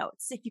 sticky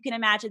notes. If you can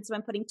imagine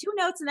someone putting 2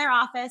 notes in their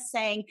office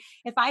saying,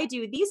 if I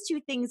do these 2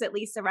 things that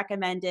Lisa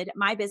recommended,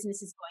 my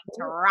business is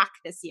going to rock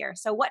this year.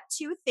 So what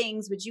 2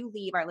 things would you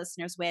leave our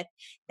listeners with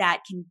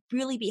that can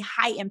really be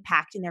high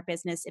impact in their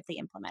business if they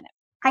implement it?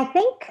 I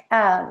think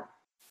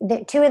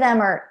the 2 of them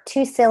are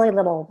 2 silly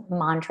little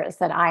mantras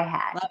that I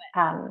had.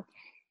 Love it.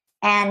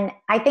 And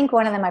I think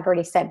one of them I've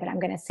already said, but I'm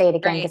going to say it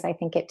again because I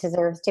think it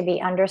deserves to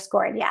be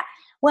underscored. Yeah.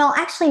 Well,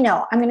 actually,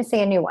 no, I'm going to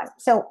say a new one.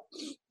 So,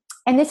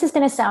 and this is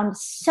going to sound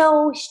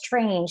so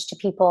strange to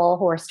people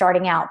who are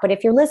starting out, but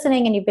if you're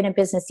listening and you've been in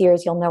business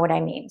years, you'll know what I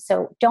mean.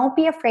 So don't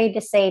be afraid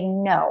to say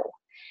no.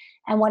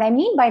 And what I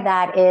mean by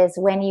that is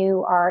when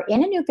you are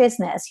in a new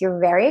business, you're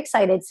very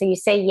excited. So you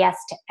say yes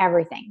to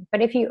everything.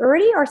 But if you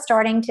already are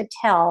starting to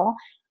tell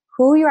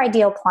who your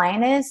ideal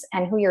client is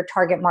and who your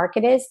target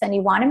market is, then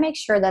you want to make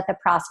sure that the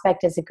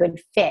prospect is a good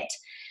fit.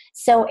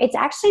 So it's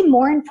actually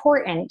more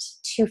important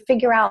to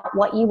figure out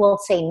what you will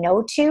say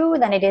no to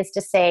than it is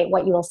to say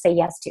what you will say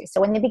yes to.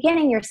 So in the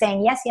beginning, you're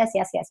saying yes, yes,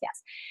 yes, yes,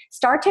 yes.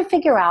 Start to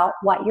figure out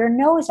what your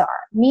no's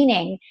are,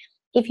 meaning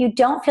if you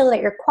don't feel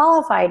that you're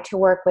qualified to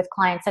work with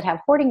clients that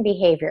have hoarding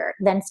behavior,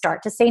 then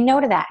start to say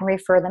no to that and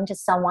refer them to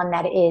someone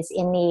that is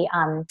in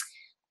the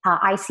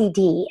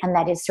ICD and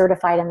that is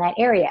certified in that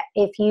area.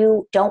 If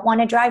you don't want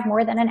to drive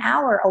more than an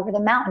hour over the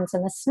mountains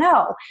in the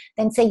snow,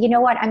 then say, you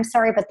know what, I'm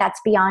sorry, but that's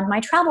beyond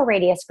my travel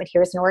radius, but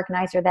here's an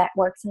organizer that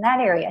works in that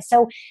area.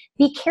 So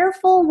be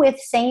careful with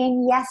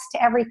saying yes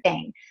to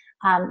everything.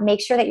 Make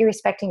sure that you're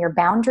respecting your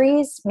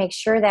boundaries. Make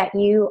sure that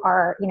you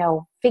are,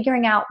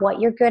 figuring out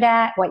what you're good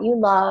at, what you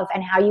love,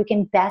 and how you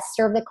can best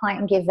serve the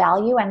client and give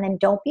value. And then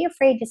don't be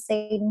afraid to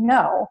say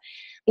no,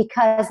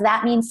 because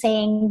that means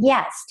saying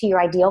yes to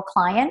your ideal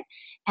client.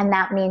 And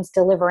that means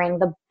delivering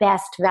the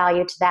best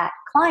value to that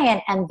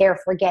client and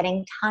therefore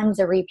getting tons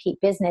of repeat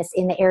business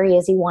in the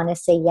areas you want to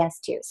say yes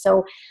to.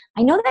 So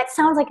I know that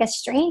sounds like a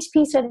strange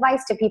piece of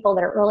advice to people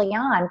that are early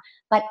on,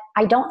 but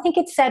I don't think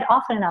it's said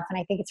often enough. And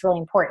I think it's really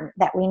important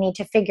that we need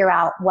to figure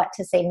out what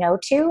to say no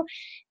to.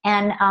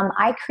 And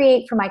I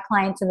create for my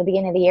clients in the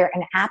beginning of the year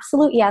an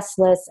absolute yes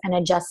list and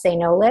a just say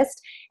no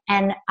list.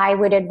 And I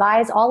would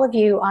advise all of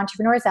you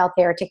entrepreneurs out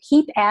there to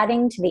keep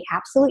adding to the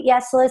absolute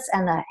yes list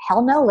and the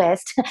hell no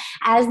list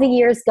as the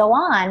years go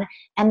on,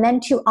 and then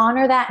to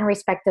honor that and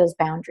respect those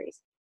boundaries.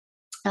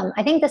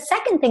 I think the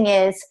second thing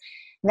is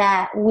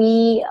that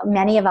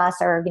many of us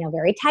are,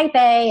 very type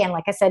A and,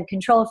 like I said,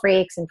 control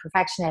freaks and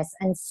perfectionists.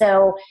 And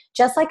so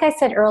just like I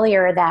said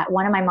earlier, that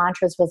one of my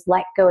mantras was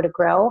let go to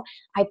grow,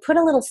 I put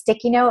a little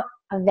sticky note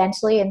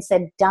eventually and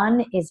said,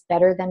 done is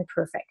better than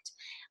perfect.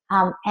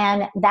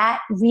 And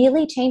that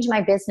really changed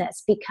my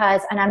business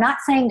because, and I'm not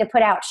saying to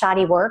put out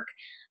shoddy work,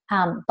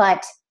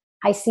 but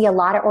I see a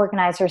lot of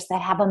organizers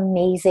that have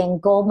amazing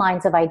gold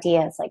mines of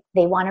ideas. Like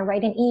they want to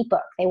write an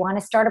ebook, they want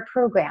to start a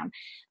program,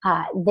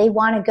 they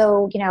want to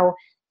go,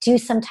 do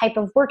some type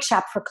of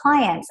workshop for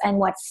clients. And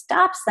what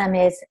stops them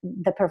is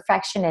the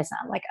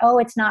perfectionism. Like, oh,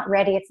 it's not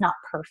ready, it's not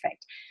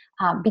perfect.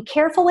 Be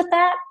careful with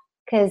that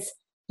because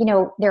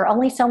there are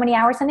only so many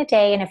hours in a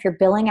day. And if you're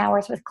billing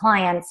hours with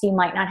clients, you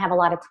might not have a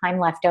lot of time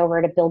left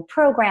over to build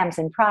programs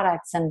and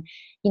products and,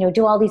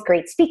 do all these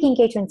great speaking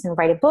engagements and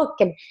write a book.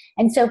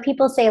 And so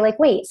people say like,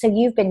 wait, so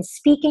you've been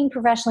speaking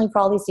professionally for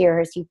all these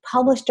years, you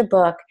published a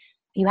book,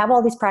 you have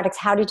all these products,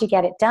 how did you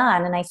get it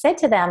done? And I said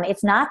to them,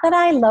 it's not that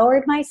I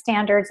lowered my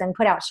standards and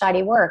put out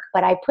shoddy work,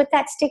 but I put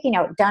that sticky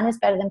note, done is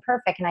better than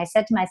perfect. And I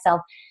said to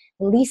myself,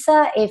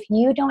 Lisa, if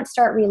you don't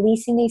start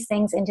releasing these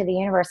things into the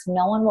universe,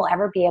 no one will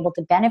ever be able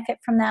to benefit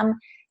from them.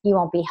 You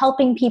won't be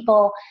helping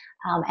people.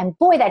 And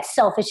boy, that's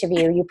selfish of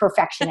you, you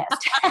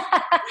perfectionist.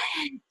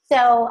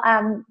 So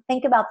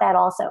think about that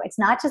also. It's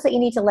not just that you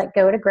need to let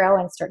go to grow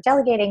and start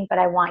delegating, but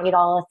I want you to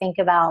all think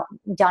about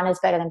done is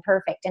better than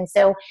perfect. And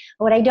so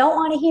what I don't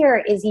want to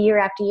hear is year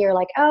after year,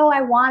 like, oh,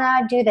 I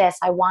want to do this,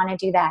 I want to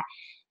do that.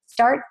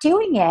 Start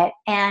doing it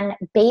and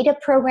beta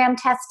program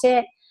test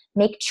it.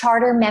 Make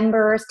charter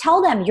members,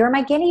 tell them you're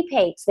my guinea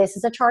pigs. This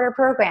is a charter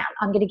program.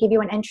 I'm going to give you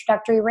an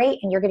introductory rate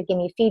and you're going to give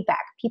me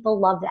feedback. People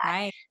love that.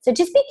 Right. So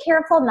just be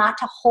careful not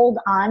to hold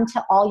on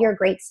to all your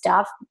great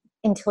stuff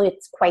until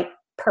it's quite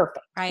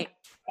perfect. Right.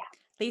 Yeah.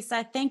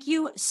 Lisa, thank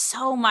you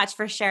so much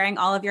for sharing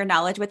all of your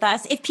knowledge with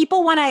us. If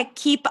people want to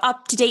keep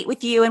up to date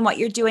with you and what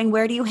you're doing,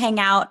 where do you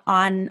hang out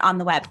on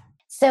the web?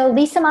 So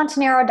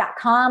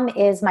lisamontanaro.com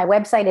is my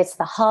website. It's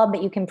the hub.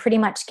 You can pretty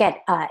much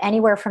get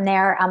anywhere from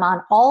there. I'm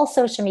on all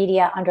social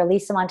media under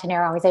Lisa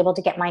Montanaro. I was able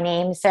to get my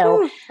name.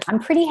 So I'm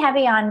pretty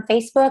heavy on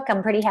Facebook.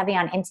 I'm pretty heavy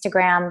on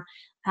Instagram.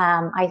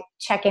 I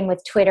check in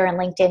with Twitter and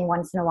LinkedIn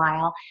once in a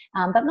while,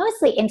 but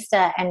mostly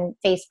Insta and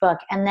Facebook.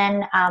 And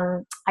then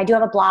I do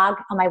have a blog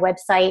on my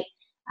website.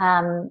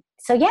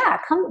 So yeah,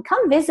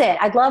 come visit.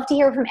 I'd love to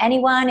hear from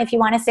anyone. If you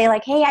want to say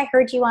like, hey, I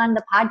heard you on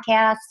the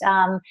podcast,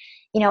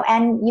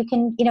 and you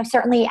can,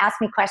 certainly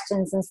ask me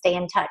questions and stay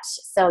in touch.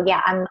 So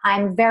yeah,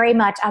 I'm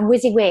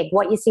WYSIWYG.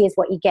 What you see is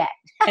what you get.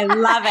 I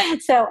love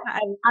it. So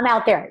I'm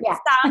out there. Yeah.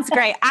 Sounds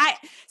great.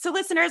 So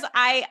listeners,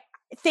 I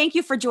thank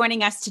you for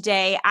joining us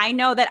today. I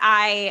know that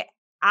I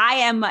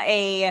am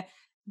a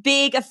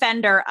big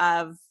offender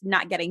of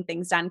not getting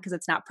things done because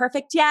it's not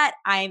perfect yet.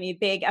 I am a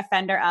big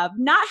offender of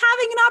not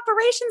having an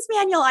operations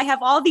manual. I have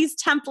all these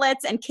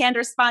templates and canned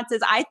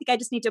responses. I think I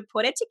just need to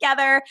put it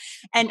together.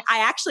 And I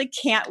actually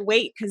can't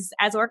wait because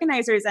as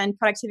organizers and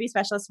productivity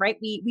specialists, right,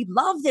 we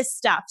love this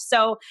stuff.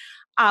 So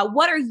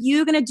what are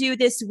you going to do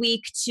this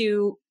week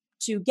to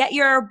get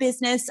your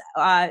business,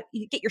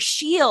 get your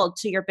shield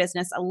to your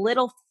business a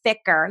little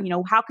thicker?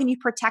 How can you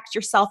protect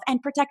yourself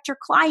and protect your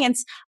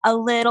clients a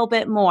little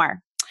bit more?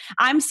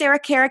 I'm Sarah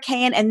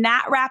Karakayan, and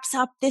that wraps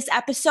up this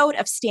episode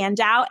of Stand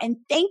Out. And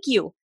thank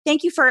you.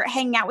 Thank you for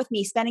hanging out with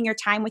me, spending your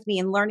time with me,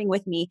 and learning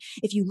with me.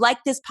 If you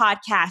like this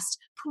podcast,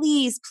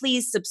 please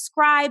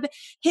subscribe,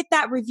 hit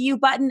that review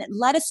button,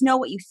 let us know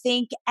what you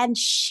think, and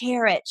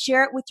share it.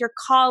 Share it with your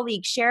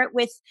colleagues, share it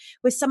with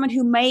someone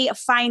who may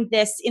find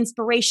this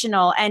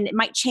inspirational and it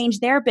might change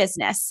their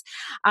business.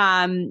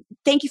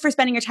 Thank you for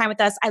spending your time with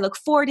us. I look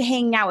forward to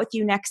hanging out with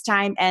you next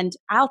time, and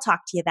I'll talk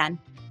to you then.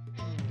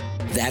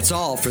 That's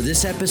all for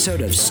this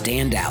episode of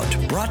Stand Out,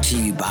 brought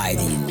to you by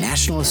the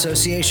National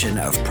Association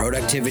of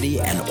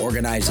Productivity and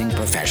Organizing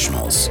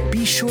Professionals.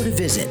 Be sure to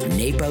visit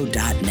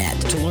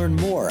napo.net to learn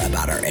more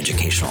about our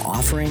educational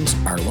offerings,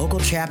 our local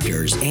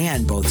chapters,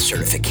 and both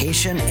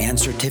certification and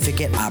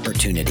certificate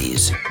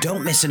opportunities.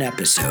 Don't miss an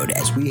episode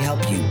as we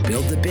help you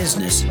build the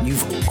business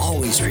you've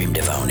always dreamed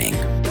of owning.